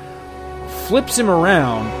head, flips him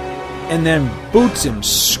around, and then boots him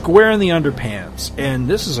square in the underpants. And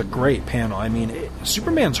this is a great panel. I mean,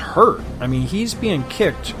 Superman's hurt. I mean, he's being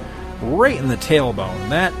kicked right in the tailbone.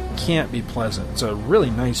 That can't be pleasant. It's a really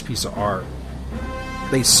nice piece of art.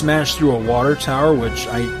 They smash through a water tower, which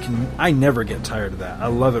I never get tired of that. I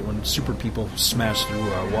love it when super people smash through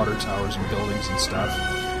water towers and buildings and stuff.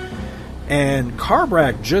 And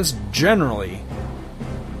Carbrak just generally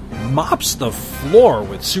mops the floor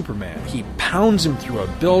with Superman. He pounds him through a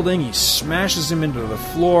building. He smashes him into the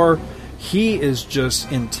floor. He is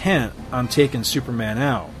just intent on taking Superman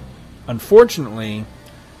out. Unfortunately,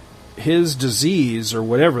 his disease, or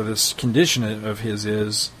whatever this condition of his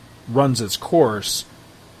is, runs its course,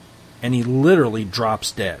 and he literally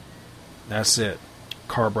drops dead. That's it.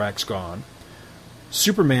 Carbrak's gone.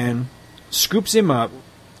 Superman scoops him up.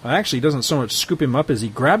 Well, actually, he doesn't so much scoop him up as he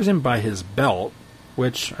grabs him by his belt,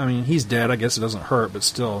 which, I mean, he's dead. I guess it doesn't hurt, but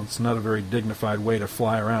still, it's not a very dignified way to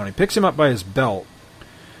fly around. He picks him up by his belt,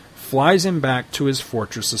 flies him back to his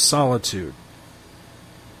Fortress of Solitude.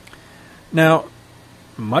 Now,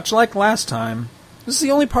 much like last time, this is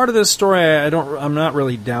the only part of this story I'm not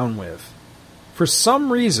really down with. For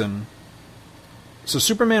some reason, so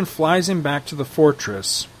Superman flies him back to the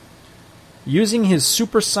fortress, using his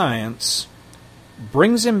super science,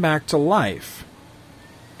 brings him back to life.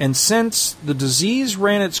 And since the disease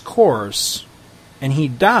ran its course, and he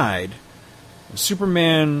died,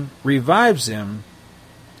 Superman revives him.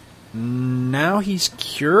 Now he's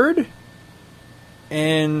cured?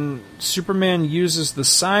 And Superman uses the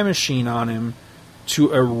Psi Machine on him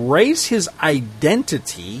to erase his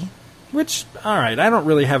identity. Which, alright, I don't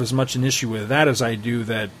really have as much an issue with that as I do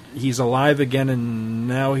that he's alive again and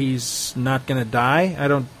now he's not going to die.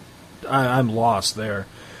 I'm lost there.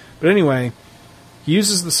 But anyway, he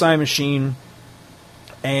uses the Psi Machine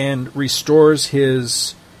and restores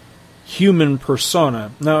his human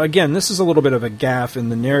persona. Now, again, this is a little bit of a gaffe in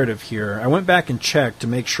the narrative here. I went back and checked to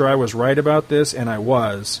make sure I was right about this, and I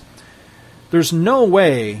was. There's no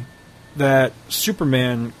way that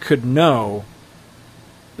Superman could know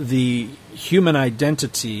the human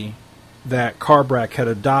identity that Carbrak had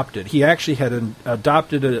adopted. He actually had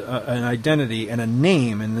adopted an identity and a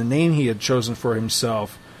name, and the name he had chosen for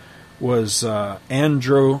himself was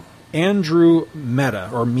Andrew Meta,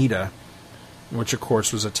 or Meta, which of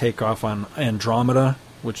course was a takeoff on Andromeda,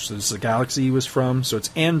 which is the galaxy he was from. So it's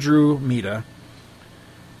Andrew Meta,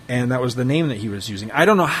 and that was the name that he was using. I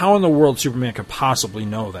don't know how in the world Superman could possibly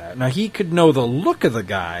know that. Now, he could know the look of the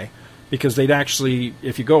guy, because they'd actually,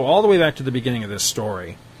 if you go all the way back to the beginning of this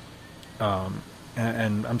story,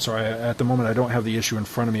 and I'm sorry, at the moment I don't have the issue in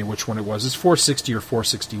front of me which one it was. It's 460 or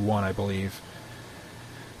 461, I believe.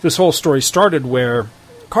 This whole story started where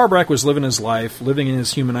Carbrak was living his life, living in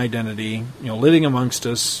his human identity, living amongst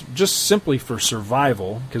us, just simply for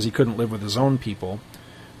survival, because he couldn't live with his own people,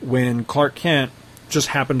 when Clark Kent just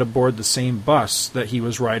happened to board the same bus that he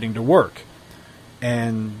was riding to work.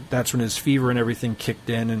 And that's when his fever and everything kicked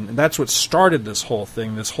in, and that's what started this whole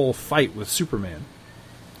thing, this whole fight with Superman.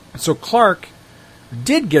 So Clark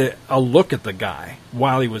did get a look at the guy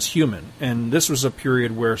while he was human, and this was a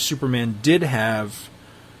period where Superman did have,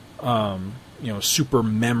 super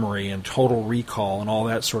memory and total recall and all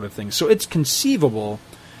that sort of thing. So it's conceivable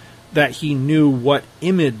that he knew what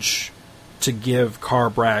image to give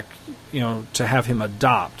Carbrak, to have him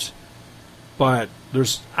adopt. But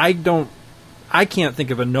I can't think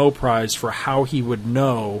of a no prize for how he would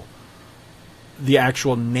know the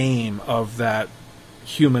actual name of that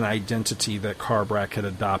human identity that Carbrak had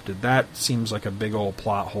adopted. That seems like a big old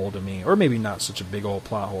plot hole to me. Or maybe not such a big old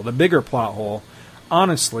plot hole. The bigger plot hole,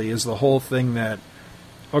 honestly, is the whole thing that,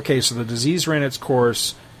 okay, so the disease ran its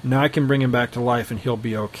course, now I can bring him back to life and he'll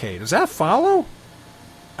be okay. Does that follow?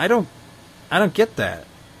 I don't get that.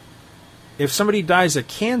 If somebody dies of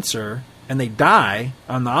cancer and they die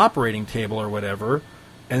on the operating table or whatever,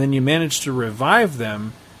 and then you manage to revive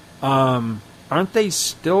them, aren't they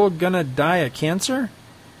still gonna die of cancer?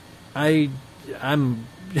 I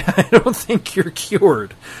don't think you're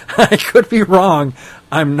cured. I could be wrong.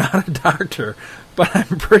 I'm not a doctor, but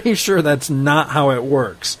I'm pretty sure that's not how it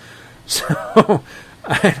works. So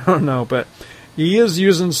I don't know, but he is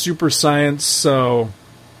using super science, so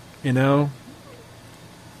I'm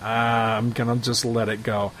gonna just let it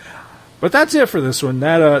go. But that's it for this one.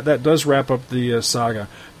 That does wrap up the saga.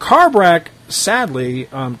 Carbrak, sadly,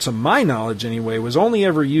 to my knowledge anyway, was only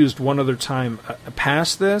ever used one other time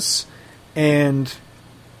past this, and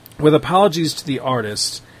with apologies to the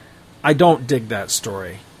artist, I don't dig that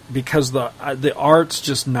story because the art's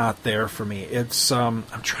just not there for me. It's I'm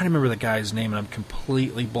trying to remember the guy's name and I'm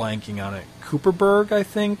completely blanking on it. Cooperberg, I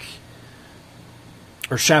think,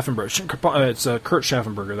 or Schaffenberg. It's Kurt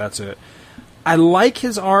Schaffenberger. That's it. I like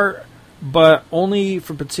his art, but only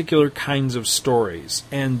for particular kinds of stories.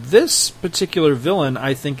 And this particular villain,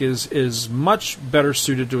 I think, is much better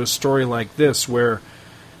suited to a story like this, where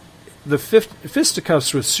the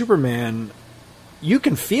fisticuffs with Superman, you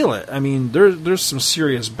can feel it. I mean, there's some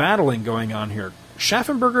serious battling going on here.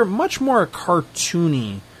 Schaffenberger, much more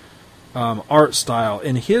cartoony art style,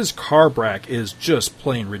 and his Carbrak is just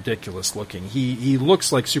plain ridiculous looking. He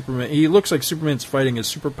looks like Superman. He looks like Superman's fighting a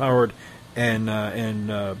superpowered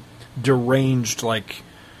and deranged, like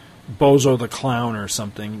Bozo the Clown or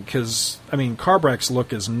something, because I mean Carbrak's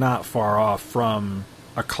look is not far off from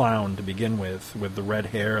a clown to begin with the red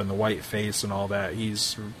hair and the white face and all that.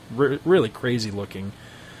 He's really crazy looking.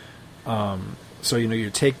 So you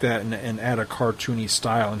take that and add a cartoony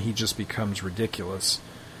style, and he just becomes ridiculous.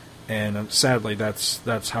 And sadly,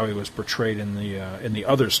 that's how he was portrayed in the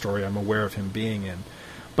other story I'm aware of him being in.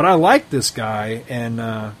 But I like this guy, and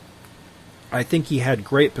I think he had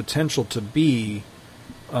great potential to be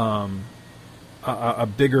a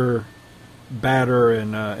bigger, badder,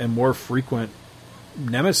 and more frequent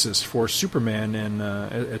nemesis for Superman, and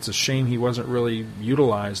it's a shame he wasn't really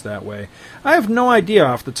utilized that way. I have no idea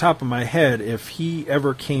off the top of my head if he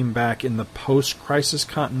ever came back in the post-Crisis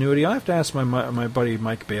continuity. I'll have to ask my buddy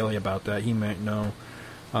Mike Bailey about that. He might know.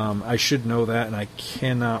 I should know that, and I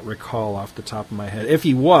cannot recall off the top of my head. If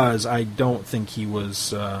he was, I don't think he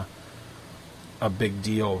was a big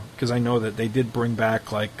deal, because I know that they did bring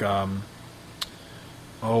back, like,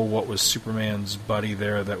 what was Superman's buddy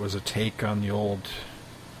there that was a take on the old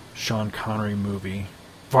Sean Connery movie?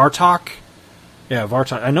 Vartok? Yeah,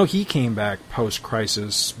 Vartok. I know he came back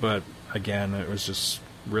post-Crisis, but again, it was just,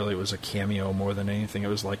 really, it was a cameo more than anything. It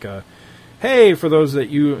was like a, hey, for those that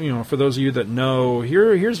for those of you that know,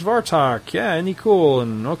 here's Vartok. Yeah, isn't he cool?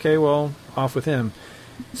 And okay, well, off with him.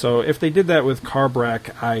 So if they did that with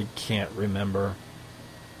Carbrak, I can't remember.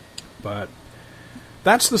 But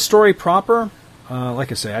that's the story proper.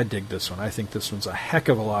 Like I say, I dig this one. I think this one's a heck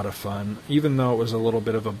of a lot of fun, even though it was a little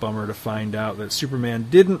bit of a bummer to find out that Superman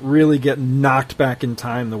didn't really get knocked back in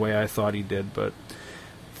time the way I thought he did. But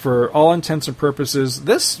for all intents and purposes,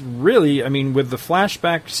 this really, I mean, with the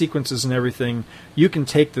flashback sequences and everything, you can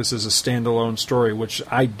take this as a standalone story, which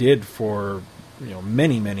I did for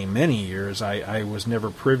many, many, many years. I was never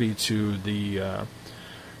privy to the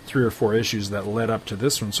 3 or 4 issues that led up to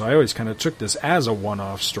this one, so I always kind of took this as a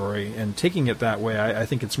one-off story, and taking it that way, I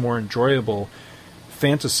think it's more enjoyable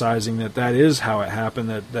fantasizing that is how it happened,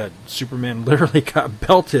 that Superman literally got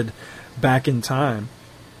belted back in time.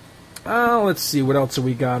 Let's see, what else have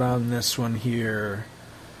we got on this one here?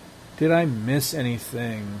 Did I miss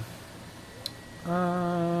anything?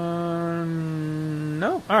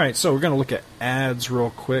 No. Alright, so we're going to look at ads real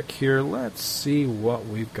quick here. Let's see what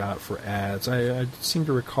we've got for ads. I seem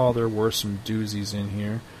to recall there were some doozies in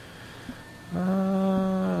here.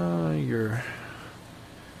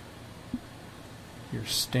 Your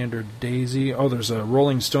standard Daisy. Oh, there's a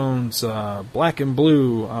Rolling Stones Black and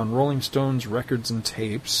Blue on Rolling Stones Records and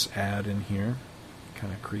Tapes ad in here.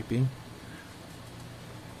 Kind of creepy.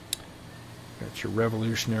 Got your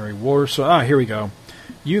Revolutionary War. So, here we go.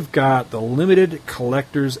 You've got the Limited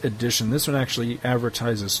Collector's Edition. This one actually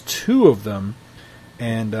advertises 2 of them.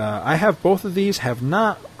 And I have both of these. Have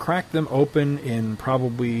not cracked them open in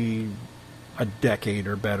probably a decade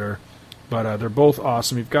or better. But they're both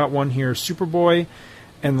awesome. You've got one here, Superboy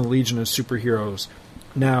and the Legion of Superheroes.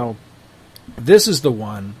 Now, this is the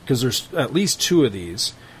one, because there's at least two of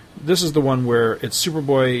these. This is the one where it's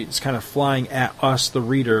Superboy is kind of flying at us, the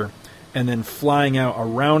reader, and then flying out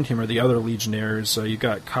around him are the other Legionnaires. You've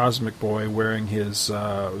got Cosmic Boy wearing his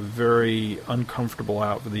very uncomfortable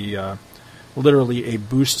outfit, literally a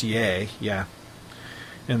bustier, yeah.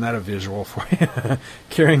 Isn't that a visual for you?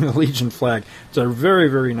 Carrying the Legion flag. It's a very,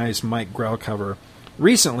 very nice Mike Grell cover.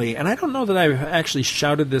 Recently, and I don't know that I've actually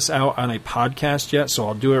shouted this out on a podcast yet, so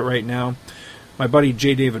I'll do it right now. My buddy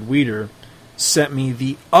J. David Weeder sent me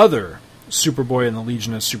the other Superboy and the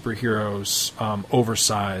Legion of Superheroes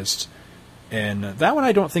oversized. And that one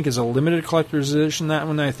I don't think is a limited collector's edition. That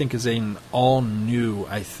one I think is an all-new,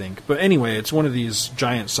 I think. But anyway, it's one of these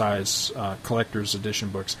giant-size collector's edition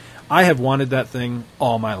books. I have wanted that thing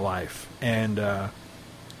all my life. And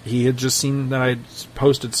he had just seen that I'd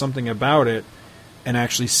posted something about it and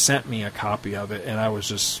actually sent me a copy of it. And I was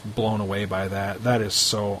just blown away by that. That is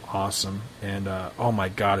so awesome. And, oh my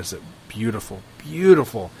God, is it beautiful.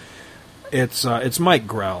 Beautiful. It's Mike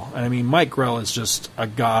Grell. And I mean, Mike Grell is just a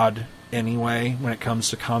god anyway when it comes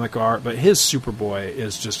to comic art, but his Superboy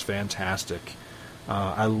is just fantastic.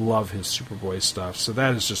 I love his Superboy stuff, so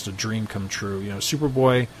that is just a dream come true. You know,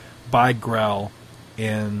 Superboy by Grell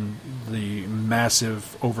in the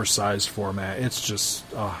massive oversized format. It's just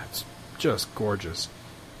gorgeous.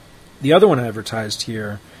 The other one advertised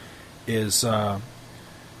here is the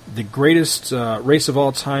greatest race of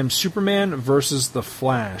all time, Superman versus the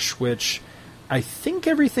Flash, which I think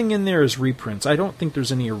everything in there is reprints. I don't think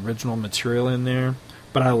there's any original material in there,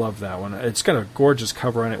 but I love that one. It's got a gorgeous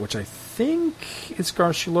cover on it, which I think it's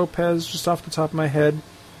Garcia Lopez, just off the top of my head.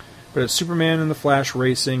 But it's Superman and the Flash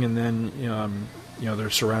racing, and then they're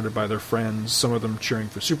surrounded by their friends. Some of them cheering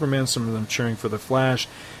for Superman, some of them cheering for the Flash.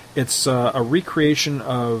 It's a recreation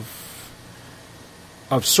of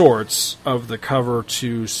sorts of the cover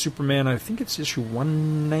to Superman. I think it's issue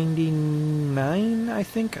 199, I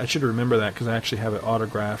think. I should remember that because I actually have it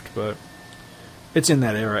autographed, but it's in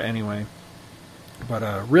that era anyway. But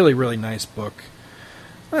a really, really nice book.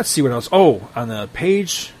 Let's see what else. Oh, on the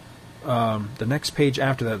page, the next page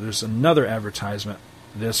after that, there's another advertisement.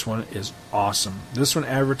 This one is awesome. This one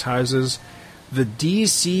advertises the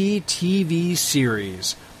DC TV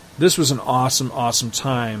series. This was an awesome, awesome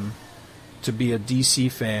time to be a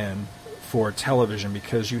DC fan for television,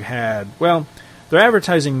 because you had, well, they're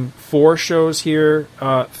advertising 4 shows here,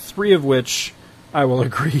 3 of which I will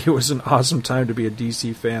agree it was an awesome time to be a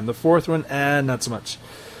DC fan. The 4th one, not so much.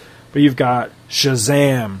 But you've got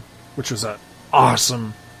Shazam, which was an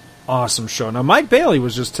awesome, awesome show. Now, Mike Bailey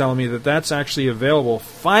was just telling me that that's actually available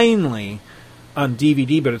finally on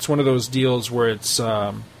DVD, but it's one of those deals where it's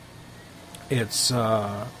what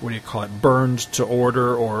do you call it, burned to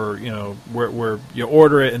order, or where you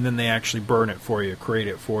order it and then they actually burn it for you, create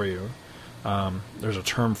it for you. There's a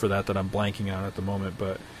term for that I'm blanking on at the moment,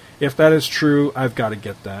 but if that is true, I've got to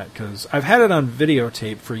get that, because I've had it on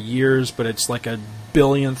videotape for years, but it's like a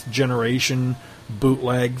billionth generation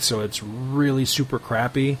bootleg, so it's really super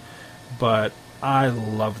crappy. But I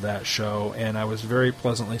love that show, and I was very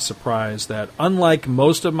pleasantly surprised that, unlike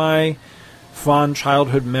most of my fond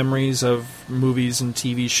childhood memories of movies and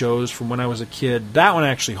TV shows from when I was a kid, that one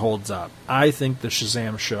actually holds up. I think the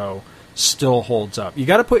Shazam show still holds up. You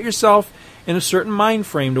got to put yourself in a certain mind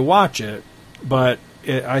frame to watch it, but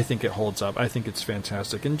I think it holds up. I think it's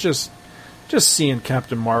fantastic, and just seeing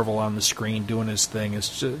Captain Marvel on the screen doing his thing is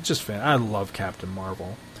just fan. I love Captain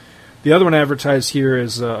Marvel. The other one advertised here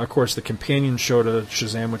is, of course, the companion show to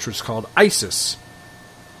Shazam, which was called Isis.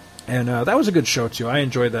 And that was a good show, too. I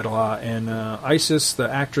enjoyed that a lot. And Isis, the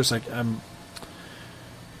actress, I can't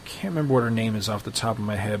remember what her name is off the top of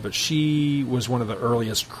my head, but she was one of the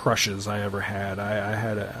earliest crushes I ever had. I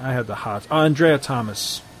had the hot... Andrea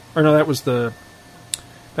Thomas. Or no, that was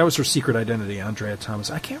her secret identity, Andrea Thomas.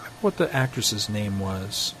 I can't remember what the actress's name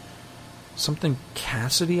was. Something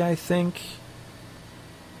Cassidy, I think.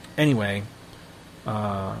 Anyway,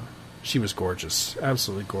 she was gorgeous.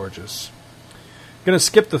 Absolutely gorgeous. Going to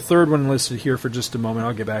skip the third one listed here for just a moment.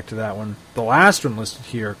 I'll get back to that one. The last one listed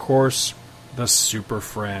here, of course, the Super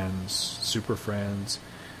Friends. Super Friends.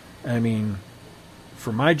 I mean,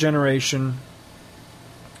 for my generation,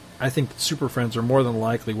 I think Super Friends are more than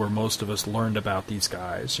likely where most of us learned about these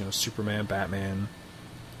guys. Superman, Batman,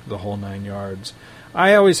 the whole 9 yards.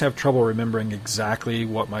 I always have trouble remembering exactly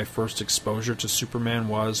what my first exposure to Superman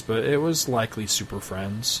was, but it was likely Super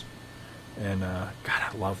Friends. And, God,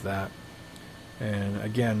 I love that. And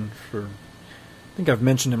again, for I think I've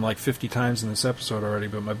mentioned him like 50 times in this episode already,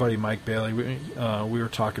 but my buddy Mike Bailey, we were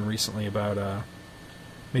talking recently about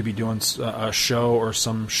maybe doing a show or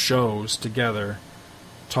some shows together,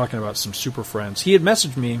 talking about some Super Friends. He had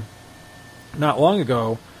messaged me not long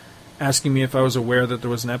ago asking me if I was aware that there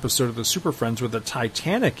was an episode of the Super Friends with the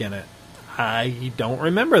Titanic in it. I don't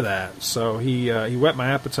remember that, so he whet my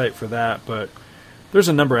appetite for that, but there's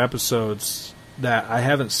a number of episodes that I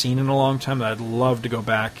haven't seen in a long time that I'd love to go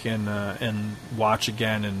back and watch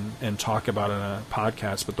again and talk about in a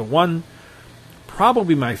podcast. But the one,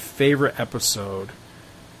 probably my favorite episode,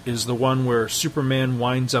 is the one where Superman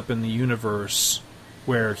winds up in the universe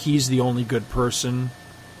where he's the only good person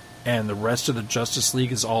and the rest of the Justice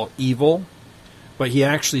League is all evil. But he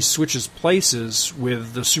actually switches places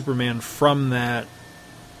with the Superman from that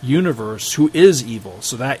universe who is evil.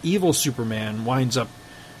 So that evil Superman winds up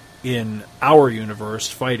in our universe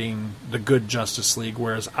fighting the good Justice League,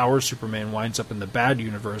 whereas our Superman winds up in the bad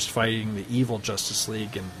universe fighting the evil Justice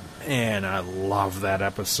League. And I love that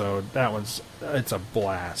episode. It's a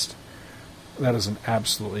blast. That is an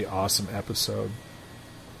absolutely awesome episode.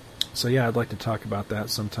 So yeah, I'd like to talk about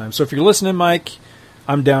that sometime. So if you're listening, Mike,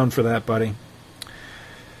 I'm down for that, buddy.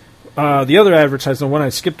 The other advertisement, one I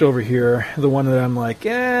skipped over here, the one that I'm like,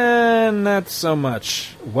 not so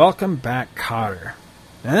much. Welcome Back, Kotter.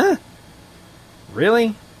 Huh?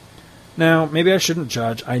 Really? Now, maybe I shouldn't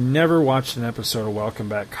judge. I never watched an episode of Welcome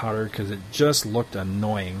Back, Kotter because it just looked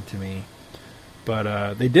annoying to me.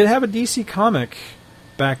 But they did have a DC comic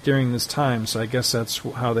back during this time, so I guess that's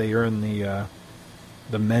how they earned the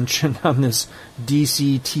mention on this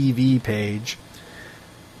DC TV page.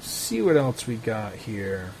 Let's see what else we got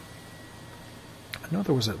here. I know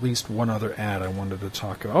there was at least one other ad I wanted to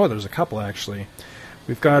talk about. Oh, there's a couple, actually.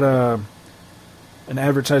 We've got an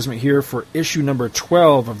advertisement here for issue number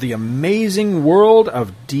 12 of The Amazing World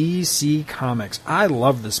of DC Comics. I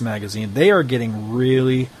love this magazine. They are getting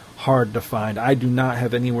really hard to find. I do not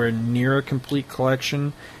have anywhere near a complete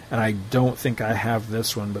collection, and I don't think I have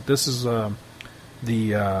this one. But this is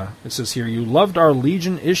it says here, you loved our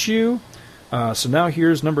Legion issue, so now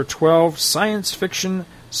here's number 12, Science Fiction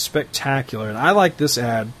Spectacular. And I like this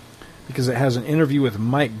ad because it has an interview with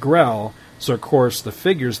Mike Grell. So, of course, the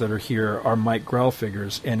figures that are here are Mike Grell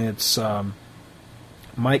figures, and it's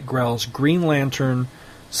Mike Grell's Green Lantern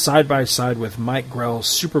side by side with Mike Grell's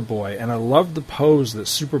Superboy. And I love the pose that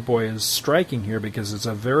Superboy is striking here because it's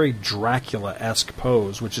a very Dracula-esque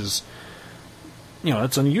pose, which is,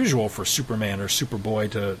 it's unusual for Superman or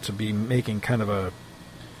Superboy to be making kind of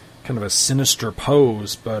a sinister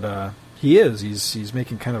pose, but he is. He's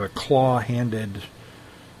making kind of a claw-handed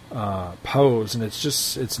pose, and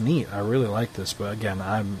it's neat. I really like this, but again,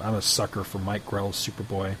 I'm a sucker for Mike Grell's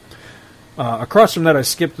Superboy. Across from that, I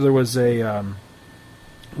skipped. There was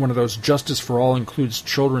one of those Justice for All includes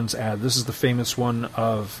children's ad. This is the famous one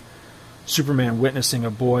of Superman witnessing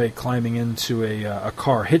a boy climbing into a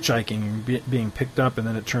car, hitchhiking, and being picked up, and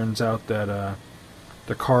then it turns out that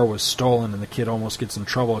the car was stolen, and the kid almost gets in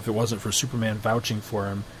trouble if it wasn't for Superman vouching for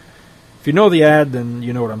him. If you know the ad, then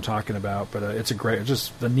you know what I'm talking about, but it's a great,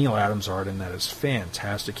 just the Neil Adams art in that is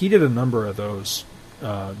fantastic. He did a number of those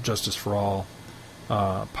Justice for All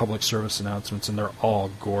public service announcements, and they're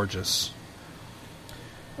all gorgeous.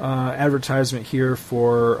 Advertisement here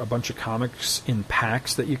for a bunch of comics in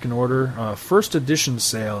packs that you can order. First edition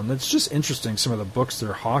sale, and it's just interesting some of the books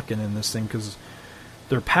they're hawking in this thing because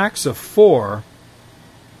they're packs of 4,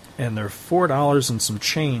 and they're $4 and some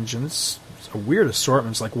change, and it's a weird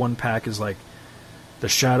assortment. It's like one pack is like the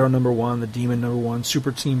Shadow #1, the Demon #1,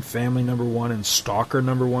 Super Team Family #1, and Stalker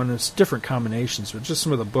 #1. It's different combinations, but just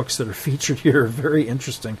some of the books that are featured here are very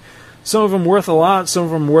interesting. Some of them worth a lot, some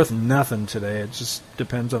of them worth nothing today. It just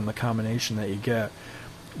depends on the combination that you get.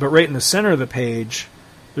 But right in the center of the page,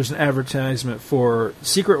 there's an advertisement for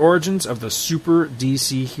Secret Origins of the Super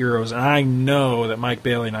DC Heroes. And I know that Mike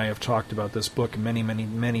Bailey and I have talked about this book many, many,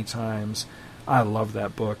 many times. I love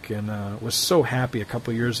that book, and was so happy a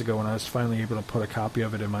couple years ago when I was finally able to put a copy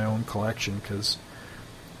of it in my own collection.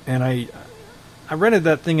 And I rented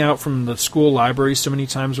that thing out from the school library so many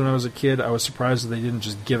times when I was a kid. I was surprised that they didn't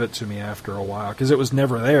just give it to me after a while, because it was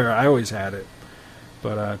never there. I always had it.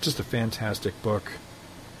 But just a fantastic book.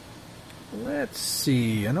 Let's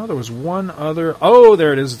see. I know there was one other. Oh,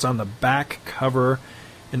 there it is. It's on the back cover.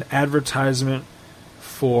 An advertisement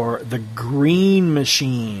for the Green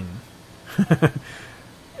Machine.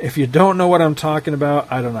 If you don't know what I'm talking about,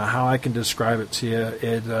 I don't know how I can describe it to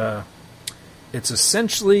you. It's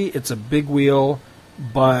essentially, it's a big wheel,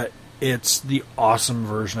 but it's the awesome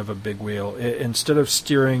version of a big wheel. Instead of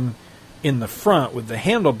steering in the front with the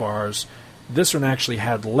handlebars, This one actually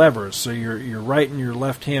had levers, so your right and your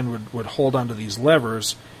left hand would hold onto these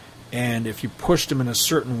levers, and if you pushed them in a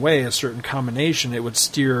certain way, a certain combination, it would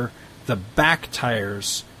steer the back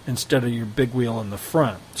tires instead of your big wheel in the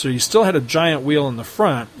front. So you still had a giant wheel in the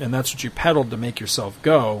front, and that's what you pedaled to make yourself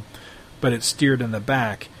go, but it steered in the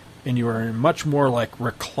back, and you were in a much more like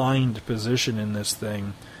reclined position in this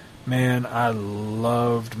thing. Man, I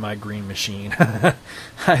loved my Green Machine.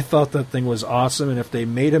 I thought that thing was awesome, and if they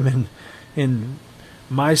made them in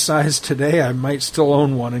my size today, I might still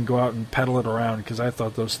own one and go out and pedal it around, because I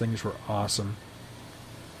thought those things were awesome.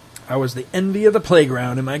 I was the envy of the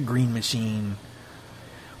playground in my Green Machine.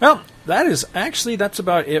 Well, that's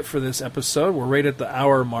about it for this episode. We're right at the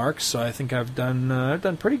hour mark, so I think I've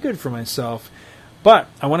done pretty good for myself. But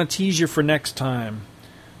I want to tease you for next time.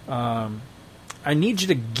 I need you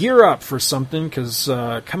to gear up for something, because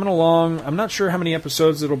coming along, I'm not sure how many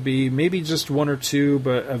episodes it'll be, maybe just 1 or 2,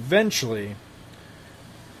 but eventually,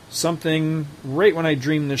 something, right when I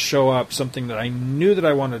dreamed this show up, something that I knew that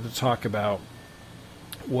I wanted to talk about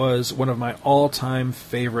was one of my all-time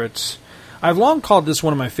favorites. I've long called this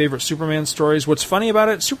one of my favorite Superman stories. What's funny about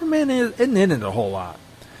it, Superman isn't in it a whole lot.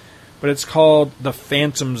 But it's called The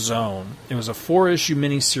Phantom Zone. It was a 4-issue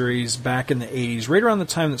miniseries back in the 80s, right around the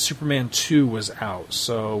time that Superman 2 was out.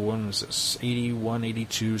 So when was this? 81,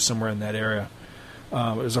 82, somewhere in that area.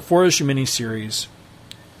 It was a 4-issue miniseries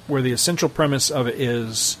where the essential premise of it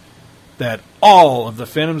is that all of the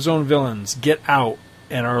Phantom Zone villains get out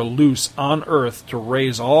and are loose on Earth to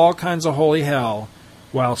raise all kinds of holy hell,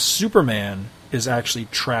 while Superman is actually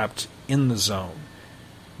trapped in the zone.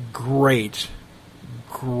 Great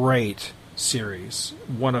series.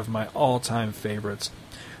 One of my all-time favorites.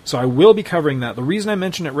 So I will be covering that. The reason I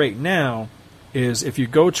mention it right now is if you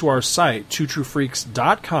go to our site,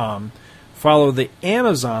 twotruefreaks.com, follow the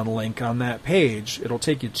Amazon link on that page, it'll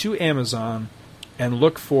take you to Amazon, and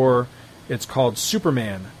look for, it's called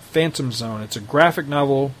Superman Phantom Zone. It's a graphic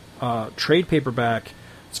novel, trade paperback.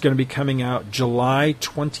 It's going to be coming out July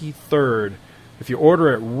 23rd. If you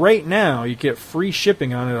order it right now, you get free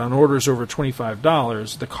shipping on it on orders over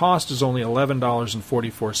 $25. The cost is only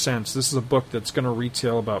 $11.44. This is a book that's going to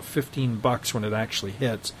retail about $15 when it actually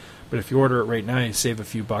hits. But if you order it right now, you save a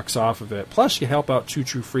few bucks off of it. Plus, you help out Two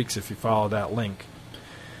True Freaks if you follow that link.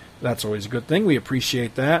 That's always a good thing. We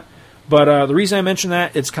appreciate that. But the reason I mention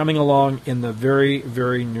that, it's coming along in the very,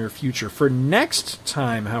 very near future. For next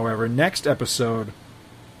time, however, next episode,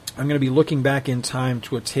 I'm going to be looking back in time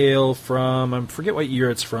to a tale from, I forget what year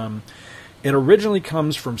it's from. It originally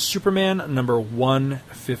comes from Superman number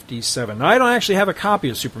 157. Now, I don't actually have a copy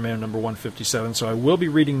of Superman number 157, so I will be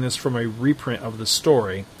reading this from a reprint of the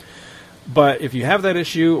story. But if you have that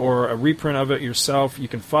issue or a reprint of it yourself, you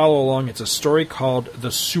can follow along. It's a story called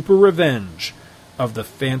The Super Revenge of the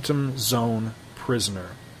Phantom Zone Prisoner.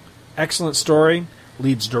 Excellent story.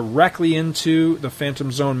 Leads directly into the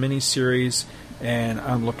Phantom Zone miniseries, and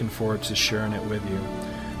I'm looking forward to sharing it with you.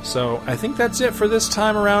 So I think that's it for this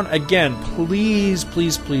time around. Again, please,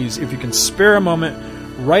 if you can spare a moment,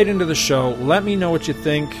 write into the show. Let me know what you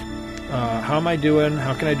think. How am I doing?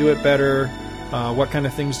 How can I do it better? What kind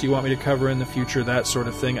of things do you want me to cover in the future? That sort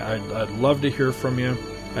of thing. I'd love to hear from you.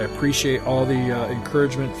 I appreciate all the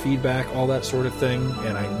encouragement, feedback, all that sort of thing,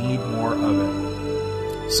 and I need more of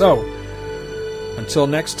it. So, until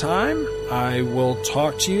next time, I will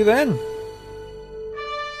talk to you then.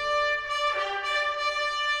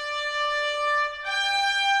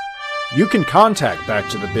 You can contact Back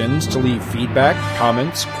to the Bins to leave feedback,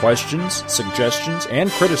 comments, questions, suggestions,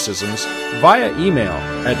 and criticisms via email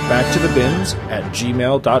at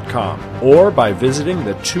backtothebins@gmail.com or by visiting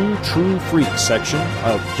the Two True Freaks section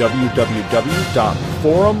of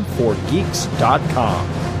www.forumforgeeks.com.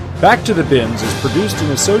 Back to the Bins is produced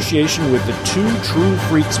in association with the Two True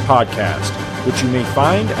Freaks podcast, which you may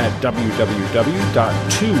find at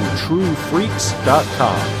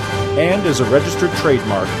www.twotruefreaks.com. and is a registered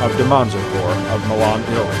trademark of DeMonzocor of Milan,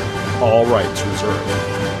 Italy. All rights reserved.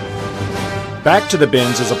 Back to the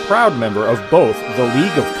Bins is a proud member of both the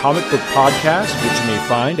League of Comic Book Podcasts, which you may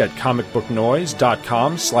find at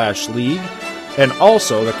comicbooknoise.com/league, and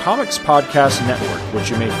also the Comics Podcast Network, which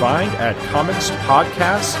you may find at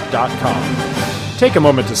comicspodcasts.com. Take a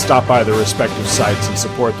moment to stop by their respective sites and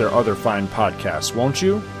support their other fine podcasts, won't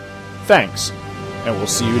you? Thanks, and we'll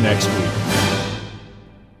see you next week.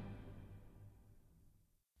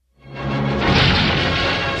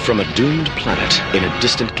 From a doomed planet in a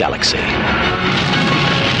distant galaxy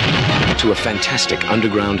to a fantastic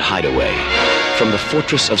underground hideaway, from the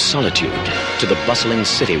Fortress of Solitude to the bustling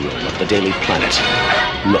city room of the Daily Planet.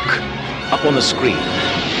 Look, up on the screen.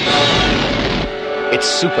 It's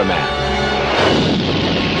Superman.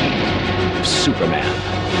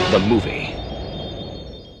 Superman, the movie.